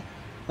guy?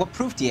 What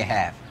proof do you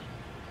have?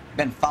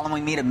 Been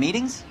following me to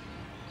meetings?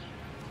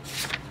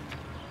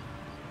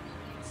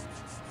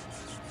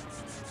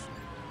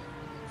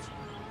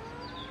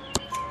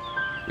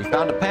 We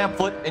found a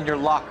pamphlet in your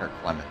locker,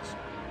 Clemens.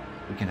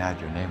 We can add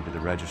your name to the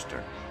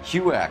register.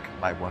 HUAC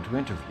might want to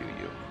interview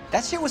you.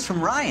 That shit was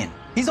from Ryan.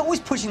 He's always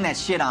pushing that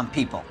shit on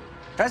people.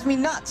 Drives me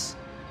nuts.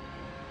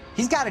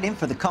 He's got it in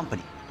for the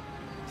company.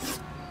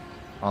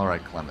 All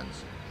right,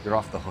 Clemens. You're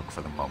off the hook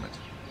for the moment.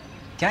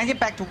 Can I get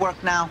back to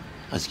work now?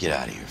 Let's get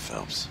out of here,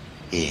 Phelps.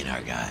 He ain't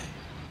our guy.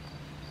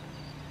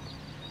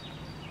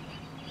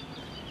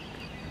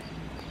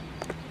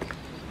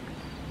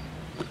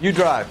 You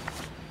drive.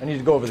 I need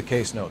to go over the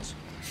case notes.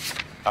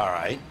 All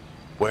right.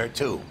 Where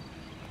to?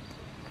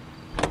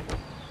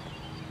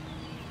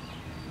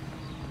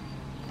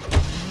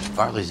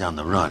 Varley's on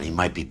the run. He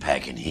might be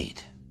packing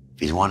heat. If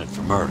he's wanted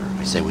for murder,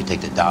 I say we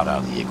take the doubt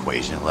out of the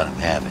equation and let him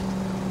have it.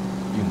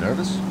 You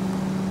nervous?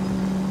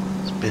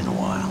 It's been a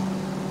while.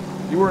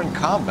 You were in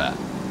combat.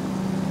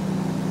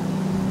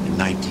 In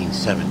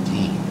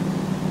 1917.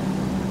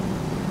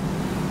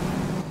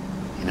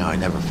 You know, I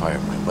never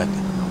fired my weapon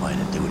in the line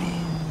of duty.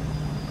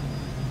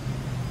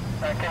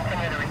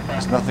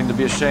 There's nothing to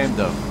be ashamed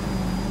of.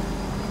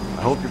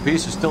 I hope your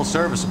piece is still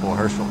serviceable,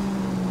 Herschel.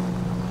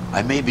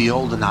 I may be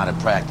old and out of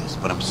practice,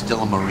 but I'm still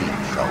a Marine,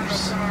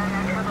 Phelps.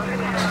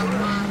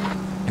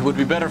 It would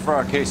be better for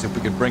our case if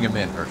we could bring him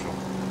in, Herschel.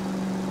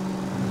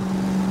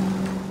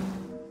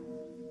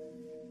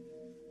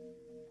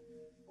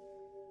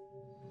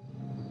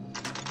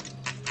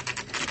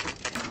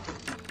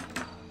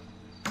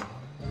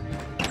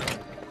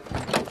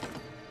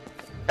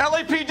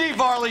 LAPD,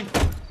 Varley!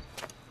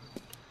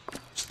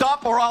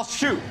 Stop or I'll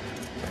shoot!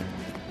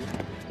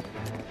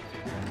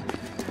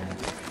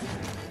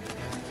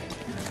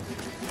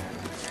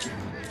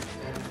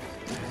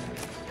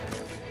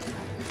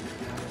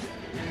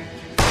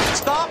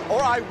 Stop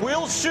or I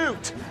will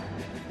shoot!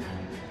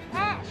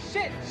 Ah,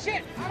 shit,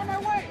 shit, out of my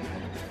way!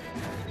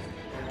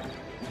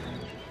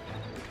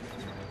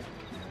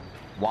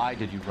 Why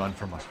did you run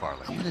from us,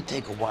 Varley? I'm gonna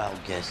take a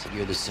wild guess that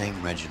you're the same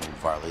Reginald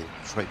Varley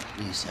Detroit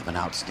police have an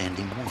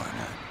outstanding warrant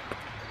on.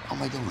 How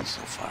am I doing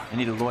so far? I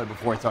need a lawyer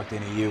before I talk to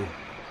any of you.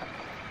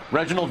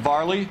 Reginald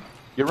Varley,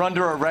 you're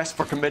under arrest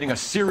for committing a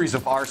series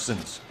of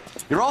arsons.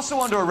 You're also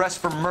under arrest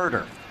for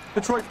murder.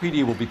 Detroit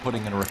PD will be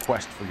putting in a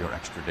request for your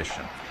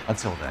extradition.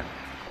 Until then,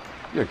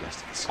 you're a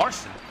guest of the scene.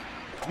 Arson?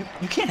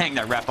 You can't hang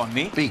that rap on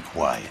me. Be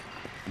quiet.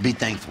 Be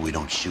thankful we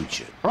don't shoot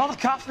you. Are all the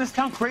cops in this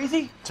town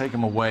crazy? Take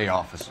him away,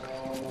 officer.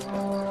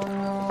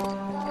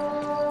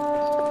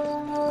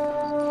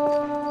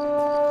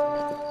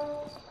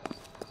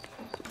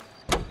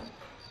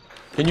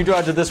 Can you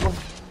drive to this one?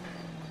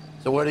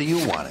 So where do you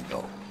want to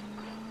go?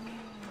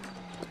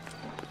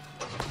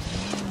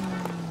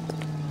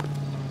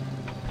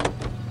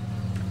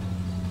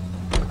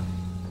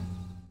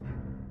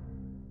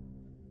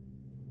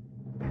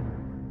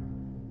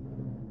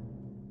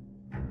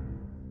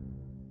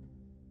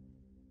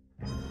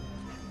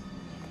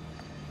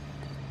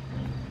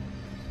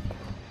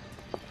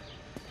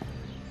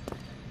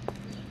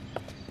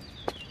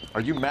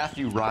 Are you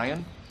Matthew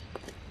Ryan?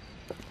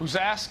 Who's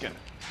asking?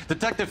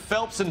 Detective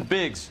Phelps and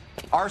Biggs,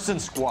 Arson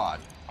Squad.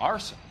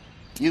 Arson?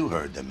 You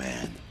heard the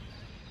man.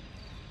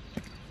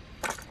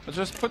 I'll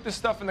just put this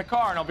stuff in the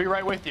car and I'll be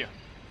right with you.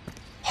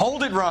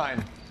 Hold it,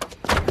 Ryan.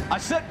 I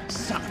said...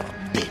 Son of a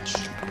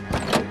bitch.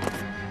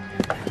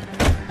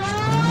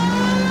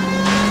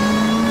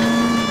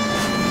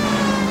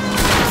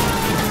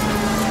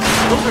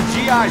 Those are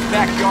GI's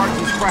backyards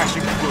he's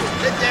crashing through.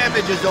 The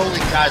damage is only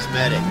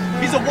cosmetic.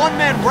 He's a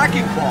one-man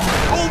wrecking ball.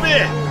 Move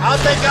in! I'll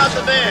take out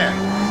the van.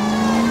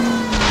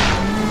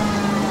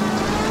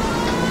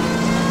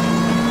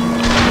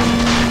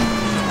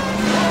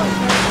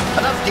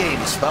 Enough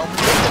games, Phelps.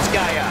 Take this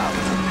guy out.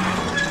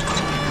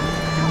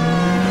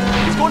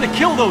 He's going to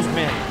kill those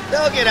men.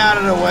 They'll get out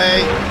of the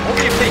way.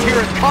 Only if they hear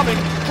it coming.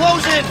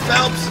 Close in,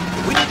 Phelps.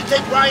 We need to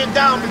take Ryan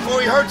down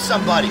before he hurts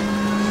somebody.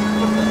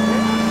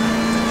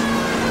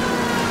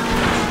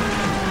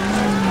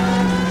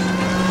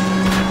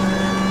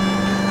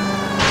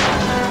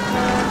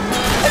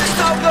 It's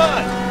no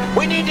good.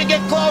 We need to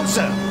get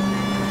closer.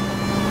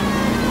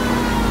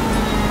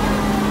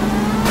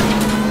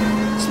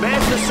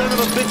 Smash the son of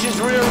a bitch's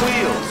rear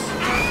wheels.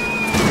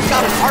 He's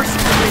got an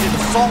arson-related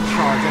assault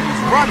charge and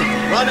he's running.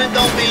 Running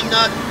don't mean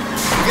nothing.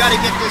 We gotta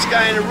get this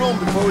guy in a room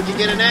before we can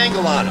get an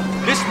angle on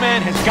him. This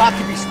man has got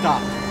to be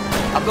stopped.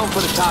 I'm going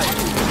for the tire.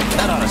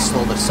 That ought to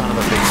slow the son of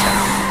a bitch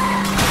down.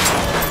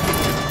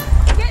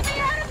 Get me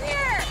out of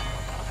here!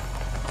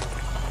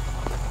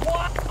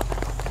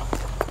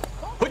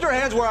 Put your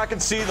hands where I can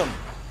see them.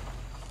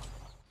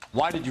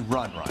 Why did you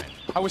run, Ryan?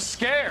 I was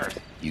scared.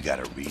 You got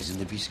a reason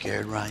to be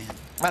scared, Ryan?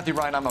 Matthew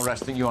Ryan, I'm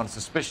arresting you on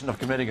suspicion of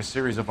committing a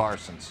series of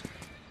arsons.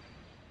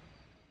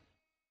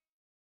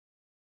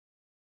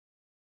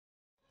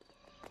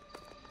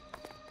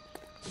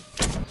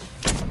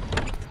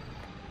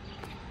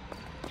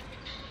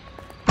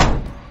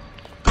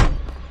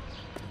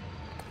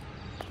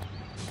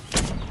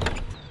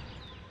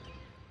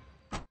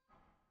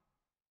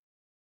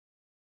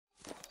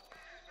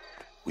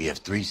 We have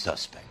 3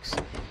 suspects.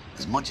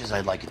 As much as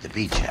I'd like it to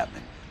be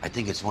Chapman, I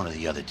think it's one of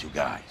the other 2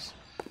 guys.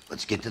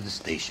 Let's get to the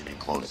station and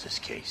close this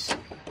case.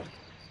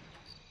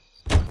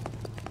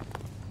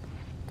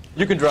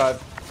 You can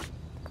drive.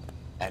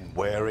 And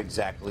where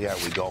exactly are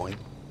we going?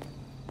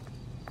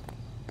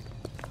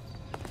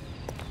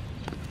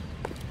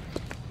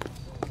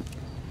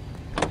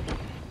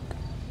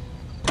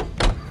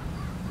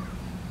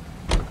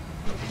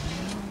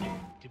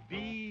 To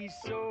be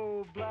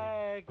so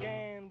black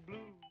and blue.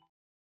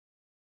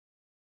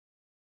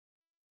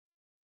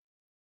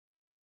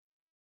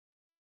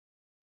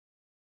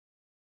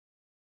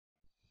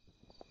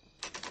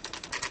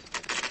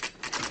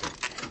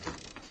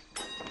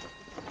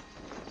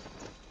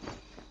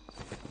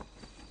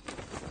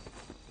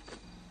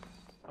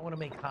 I want to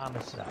make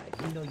homicide.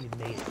 You know you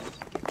made it.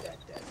 Get that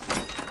dead.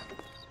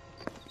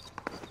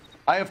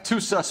 I have 2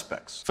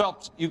 suspects.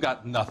 Phelps, you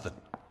got nothing.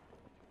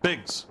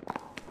 Biggs,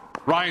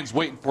 Ryan's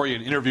waiting for you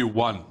in interview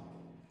 1.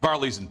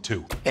 Varley's in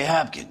 2. Hey,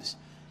 Hopkins,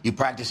 you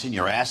practicing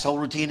your asshole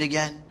routine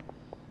again?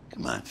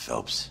 Come on,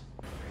 Phelps.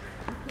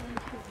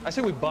 I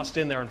say we bust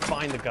in there and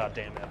find the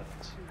goddamn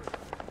evidence.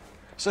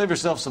 Save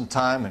yourself some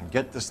time and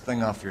get this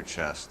thing off your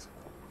chest.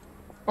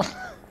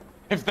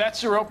 If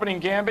that's your opening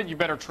gambit, you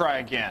better try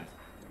again.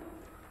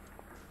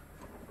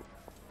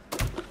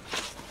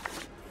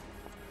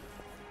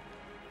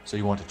 So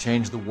you want to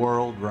change the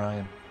world,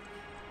 Ryan?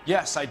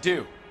 Yes, I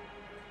do.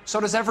 So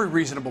does every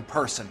reasonable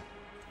person.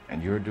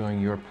 And you're doing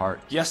your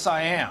part? Yes,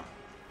 I am.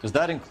 Does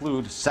that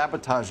include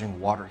sabotaging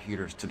water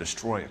heaters to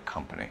destroy a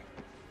company?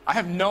 I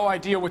have no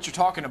idea what you're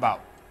talking about.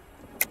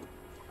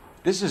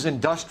 This is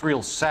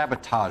industrial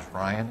sabotage,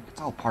 Ryan. It's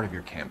all part of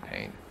your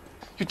campaign.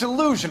 You're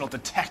delusional,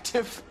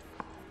 detective.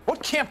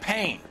 What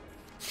campaign?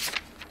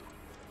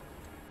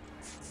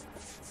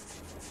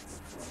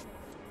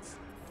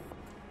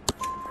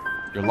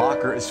 Your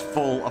locker is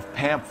full of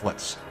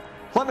pamphlets.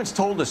 Clemens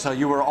told us how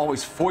you were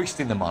always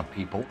foisting them on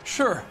people.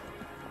 Sure.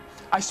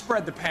 I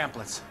spread the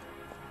pamphlets.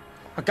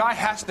 A guy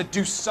has to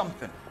do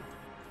something.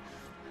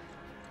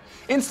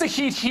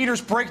 InstaHeat heaters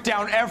break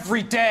down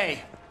every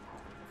day.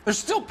 They're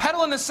still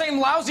peddling the same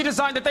lousy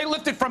design that they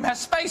lifted from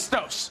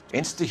Hephaestus.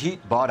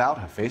 InstaHeat bought out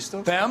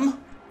Hephaestus?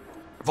 Them,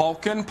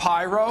 Vulcan,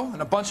 Pyro,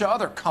 and a bunch of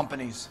other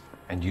companies.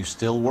 And you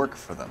still work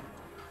for them?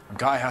 A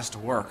guy has to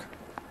work.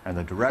 And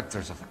the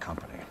directors of the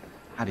company.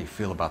 How do you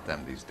feel about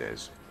them these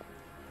days?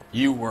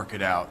 You work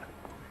it out.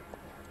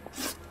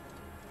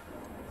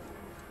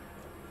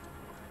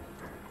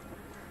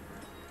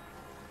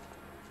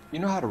 You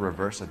know how to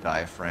reverse a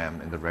diaphragm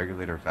in the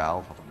regulator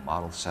valve of a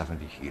Model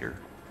 70 heater?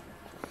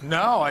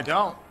 No, I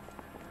don't.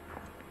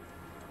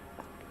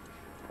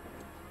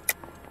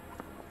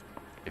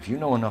 If you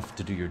know enough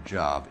to do your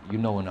job, you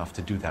know enough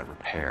to do that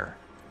repair.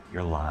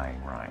 You're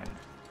lying, Ryan.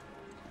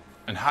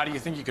 And how do you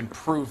think you can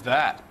prove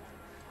that?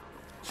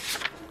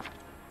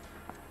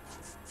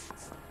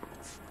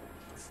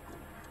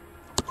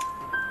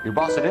 Your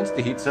boss at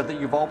InstaHeat said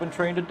that you've all been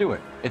trained to do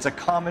it. It's a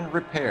common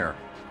repair.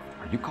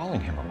 Are you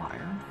calling him a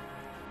liar?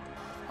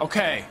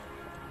 Okay,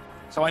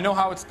 so I know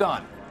how it's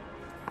done.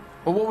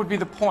 But what would be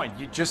the point?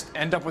 You'd just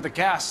end up with a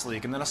gas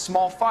leak and then a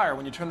small fire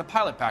when you turn the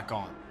pilot back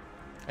on.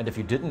 And if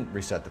you didn't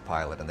reset the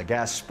pilot and the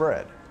gas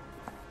spread,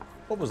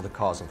 what was the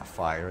cause of the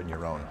fire in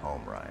your own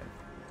home, Ryan?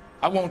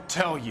 I won't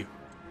tell you.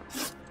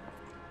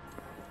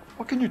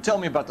 What can you tell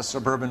me about the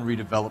Suburban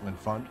Redevelopment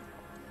Fund?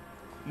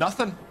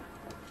 Nothing.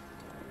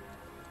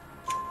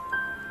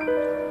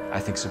 I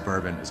think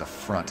Suburban is a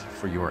front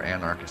for your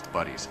anarchist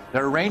buddies.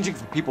 They're arranging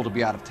for people to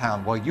be out of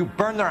town while you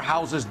burn their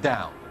houses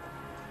down.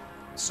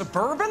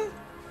 Suburban?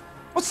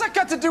 What's that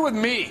got to do with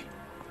me?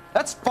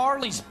 That's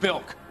Varley's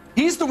bilk.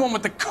 He's the one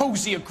with the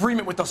cozy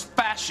agreement with those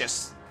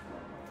fascists.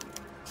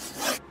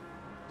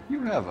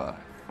 You have a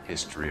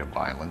history of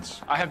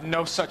violence. I have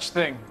no such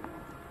thing.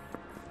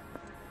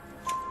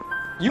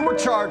 You were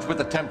charged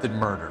with attempted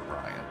murder,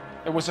 Ryan.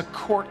 It was a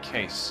court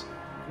case.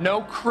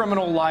 No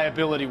criminal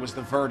liability was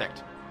the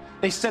verdict.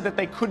 They said that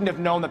they couldn't have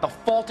known that the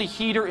faulty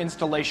heater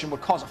installation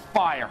would cause a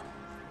fire.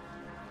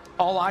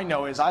 All I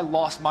know is I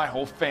lost my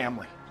whole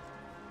family.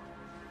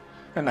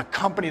 And the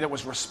company that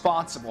was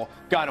responsible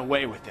got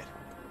away with it.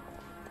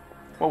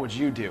 What would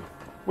you do?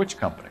 Which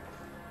company?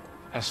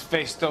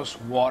 Hephaestus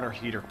Water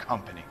Heater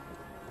Company.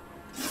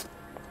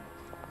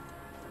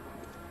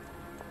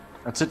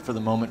 That's it for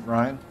the moment,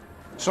 Ryan.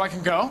 So I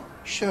can go?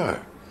 Sure.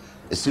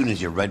 As soon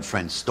as your red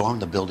friends storm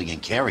the building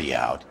and carry you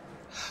out,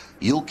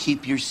 you'll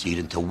keep your seat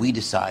until we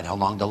decide how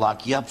long to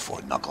lock you up for,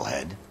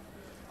 knucklehead.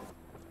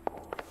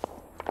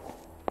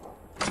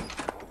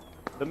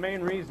 The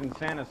main reason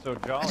Santa's so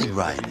jolly I think is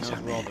Ryan that he is knows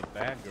our where all man. the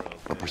bad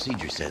girls The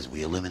procedure says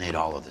we eliminate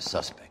all of the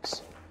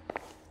suspects.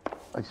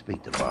 Let's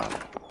speak to Varley.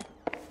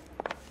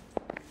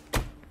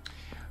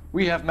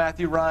 We have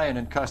Matthew Ryan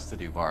in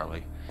custody,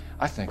 Varley.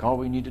 I think all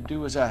we need to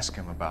do is ask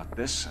him about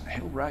this, and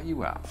he'll rat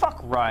you out.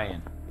 Fuck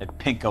Ryan, that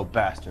pinko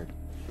bastard.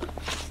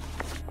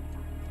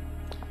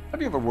 Have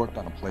you ever worked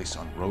on a place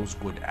on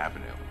Rosewood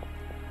Avenue?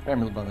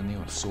 Family by the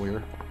name of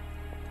Sawyer?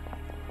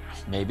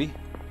 Maybe.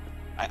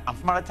 I'm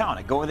from out of town.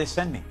 I go where they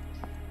send me.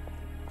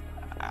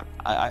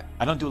 I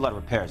don't do a lot of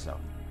repairs, though.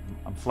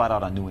 I'm flat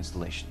out on new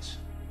installations.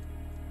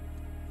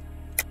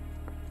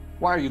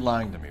 Why are you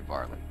lying to me,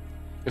 Varley?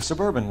 If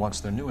Suburban wants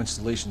their new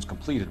installations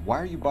completed,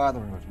 why are you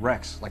bothering with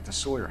wrecks like the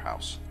Sawyer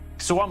house?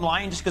 So I'm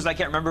lying just because I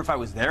can't remember if I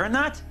was there or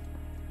not?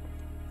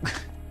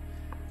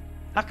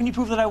 How can you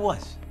prove that I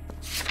was?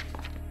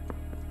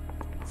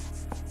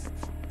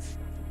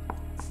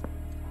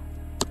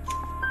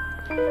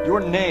 Your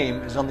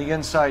name is on the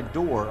inside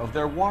door of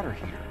their water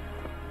heater.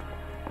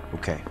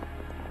 Okay.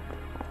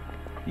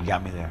 You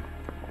got me there.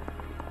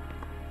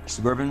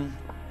 Suburban,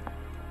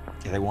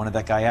 yeah, they wanted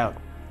that guy out.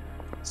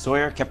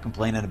 Sawyer kept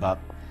complaining about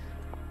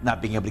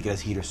not being able to get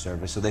his heater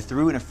service, so they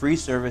threw in a free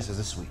service as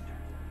a sweetener.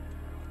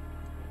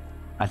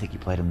 I think you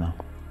played him, though.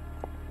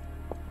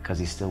 Because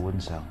he still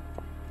wouldn't sell.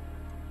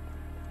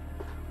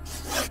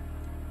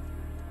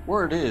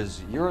 Word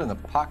is, you're in the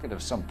pocket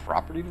of some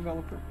property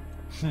developer?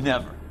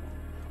 Never.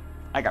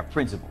 I got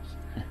principles.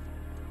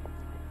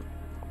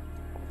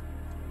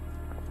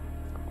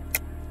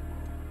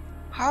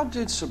 How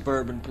did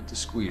Suburban put the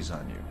squeeze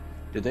on you?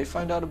 Did they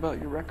find out about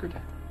your record?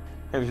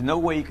 There's no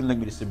way you can link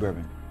me to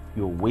Suburban.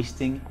 You're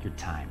wasting your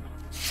time.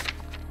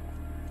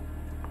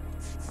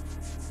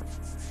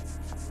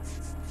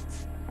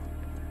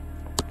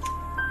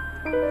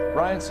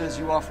 Ryan says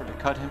you offered to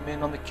cut him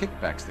in on the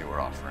kickbacks they were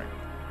offering.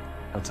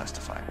 He'll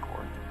testify in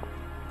court.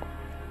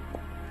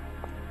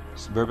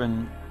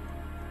 Suburban,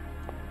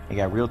 they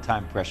got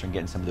real-time pressure on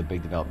getting some of the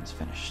big developments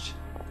finished.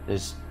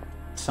 There's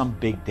some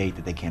big date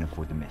that they can't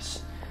afford to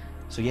miss.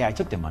 So yeah, I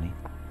took their money.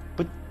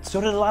 But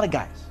so did a lot of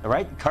guys, all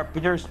right?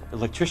 Carpenters,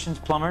 electricians,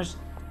 plumbers.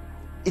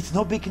 It's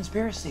no big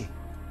conspiracy.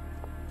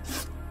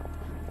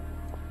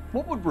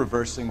 What would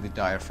reversing the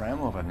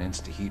diaphragm of an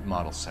InstaHeat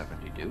Model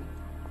 70 do?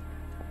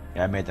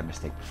 Yeah, I made that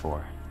mistake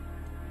before.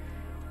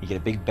 You get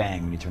a big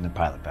bang when you turn the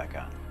pilot back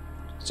on.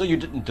 So you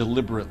didn't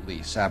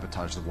deliberately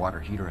sabotage the water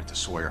heater at the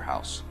Sawyer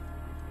house?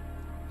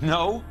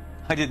 No,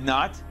 I did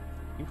not.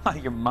 You out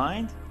of your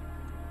mind?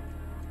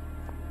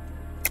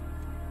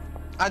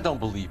 I don't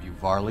believe you,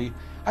 Varley.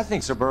 I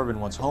think Suburban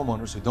wants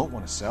homeowners who don't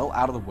want to sell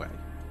out of the way.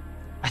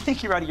 I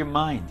think you're out of your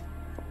mind.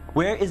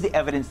 Where is the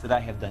evidence that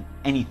I have done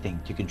anything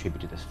to contribute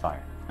to this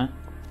fire, huh?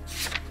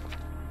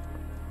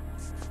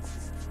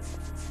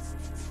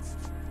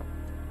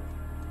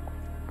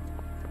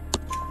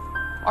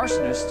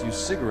 Arsonists use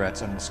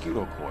cigarettes and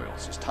mosquito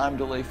coils as time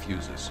delay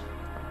fuses.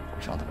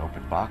 We found an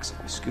open box of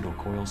mosquito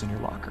coils in your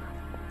locker.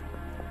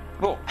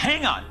 Whoa,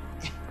 hang on!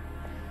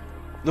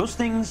 Those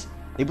things,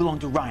 they belong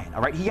to Ryan,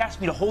 all right? He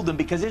asked me to hold them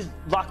because his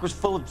locker's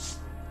full of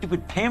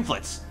stupid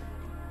pamphlets.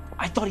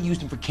 I thought he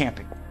used them for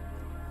camping.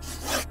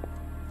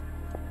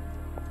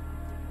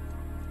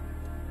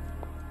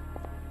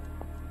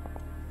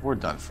 We're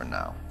done for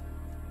now.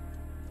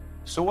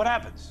 So what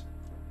happens?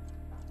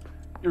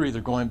 You're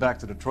either going back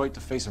to Detroit to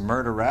face a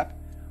murder rap,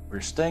 or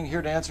you're staying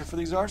here to answer for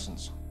these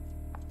arsons.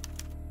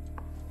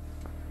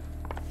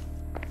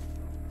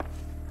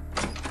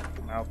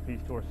 Mouthpiece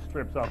tore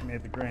strips off me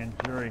at the grand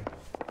jury.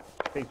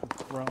 Case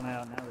was thrown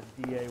out, now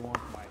the DA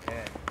wants my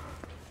head.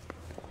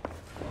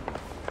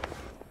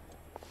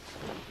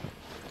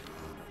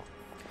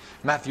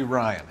 Matthew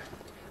Ryan,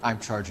 I'm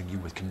charging you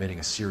with committing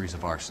a series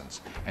of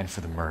arsons and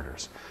for the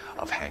murders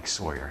of Hank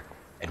Sawyer,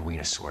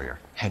 Edwina Sawyer,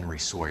 Henry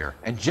Sawyer,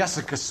 and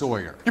Jessica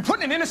Sawyer. You're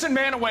putting an innocent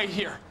man away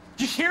here.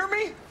 You hear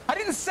me? I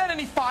didn't set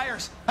any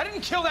fires. I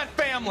didn't kill that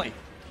family.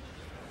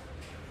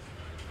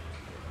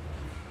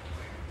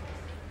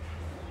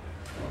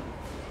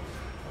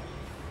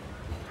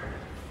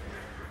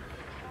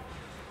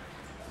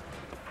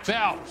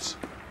 Phelps,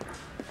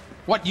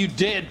 what you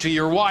did to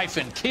your wife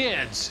and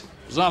kids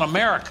was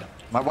un-American.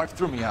 My wife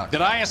threw me out. Did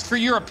I ask for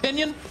your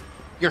opinion?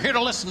 You're here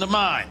to listen to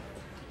mine.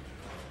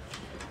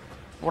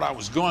 What I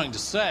was going to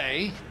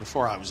say,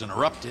 before I was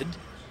interrupted,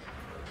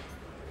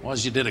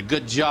 was you did a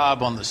good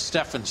job on the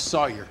Steffens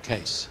Sawyer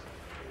case.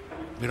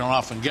 We don't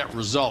often get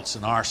results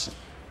in arson,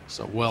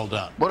 so well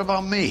done. What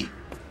about me?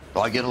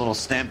 Do I get a little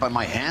stamp on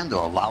my hand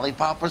or a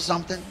lollipop or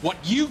something? What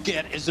you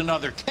get is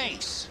another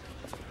case.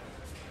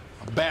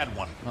 A bad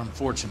one,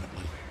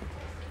 unfortunately.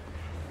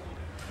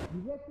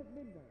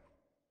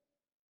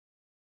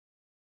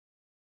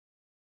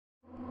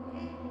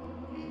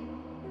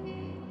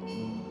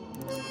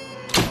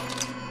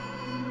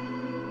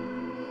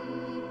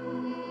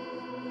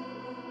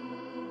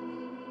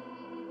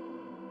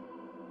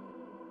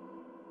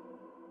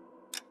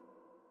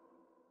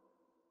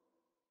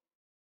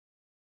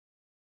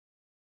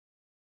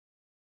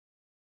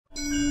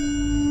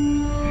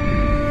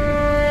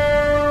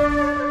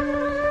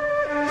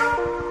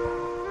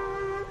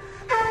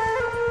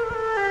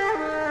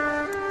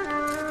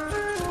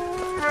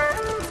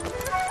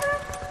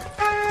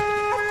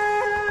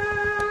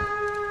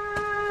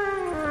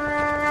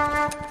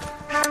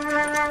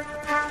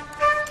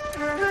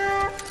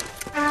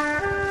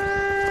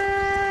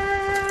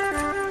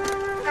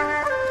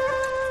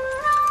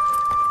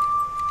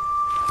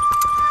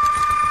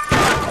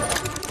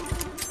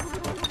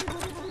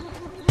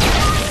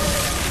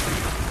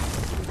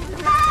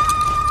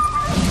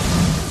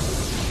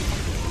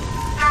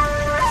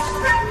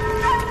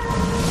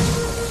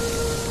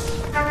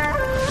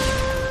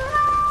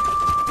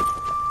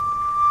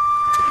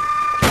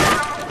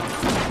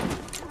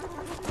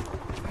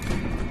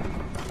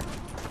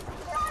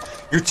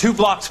 You're 2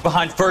 blocks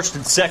behind 1st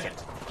and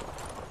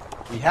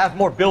 2nd. We have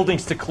more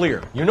buildings to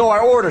clear. You know our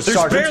orders, There's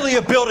Sergeant. barely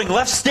a building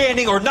left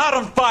standing or not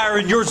on fire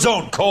in your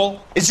zone, Cole.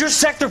 Is your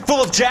sector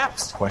full of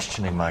Japs?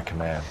 Questioning my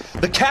command.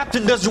 The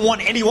captain doesn't want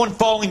anyone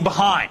falling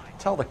behind.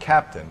 Tell the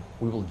captain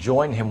we will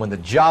join him when the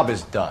job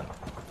is done.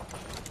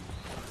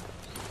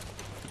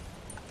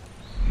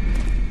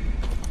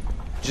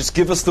 Just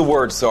give us the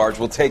word, Sarge.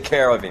 We'll take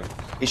care of him.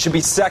 He should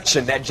be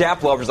sectioned. That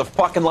Jap lover's a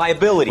fucking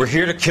liability. We're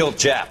here to kill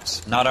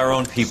Japs, not our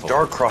own people.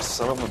 Star-crossed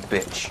son of a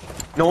bitch.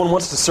 No one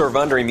wants to serve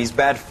under him. He's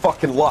bad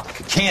fucking luck.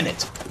 Can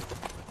it?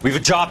 We've a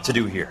job to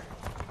do here.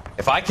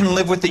 If I can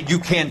live with it, you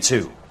can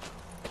too.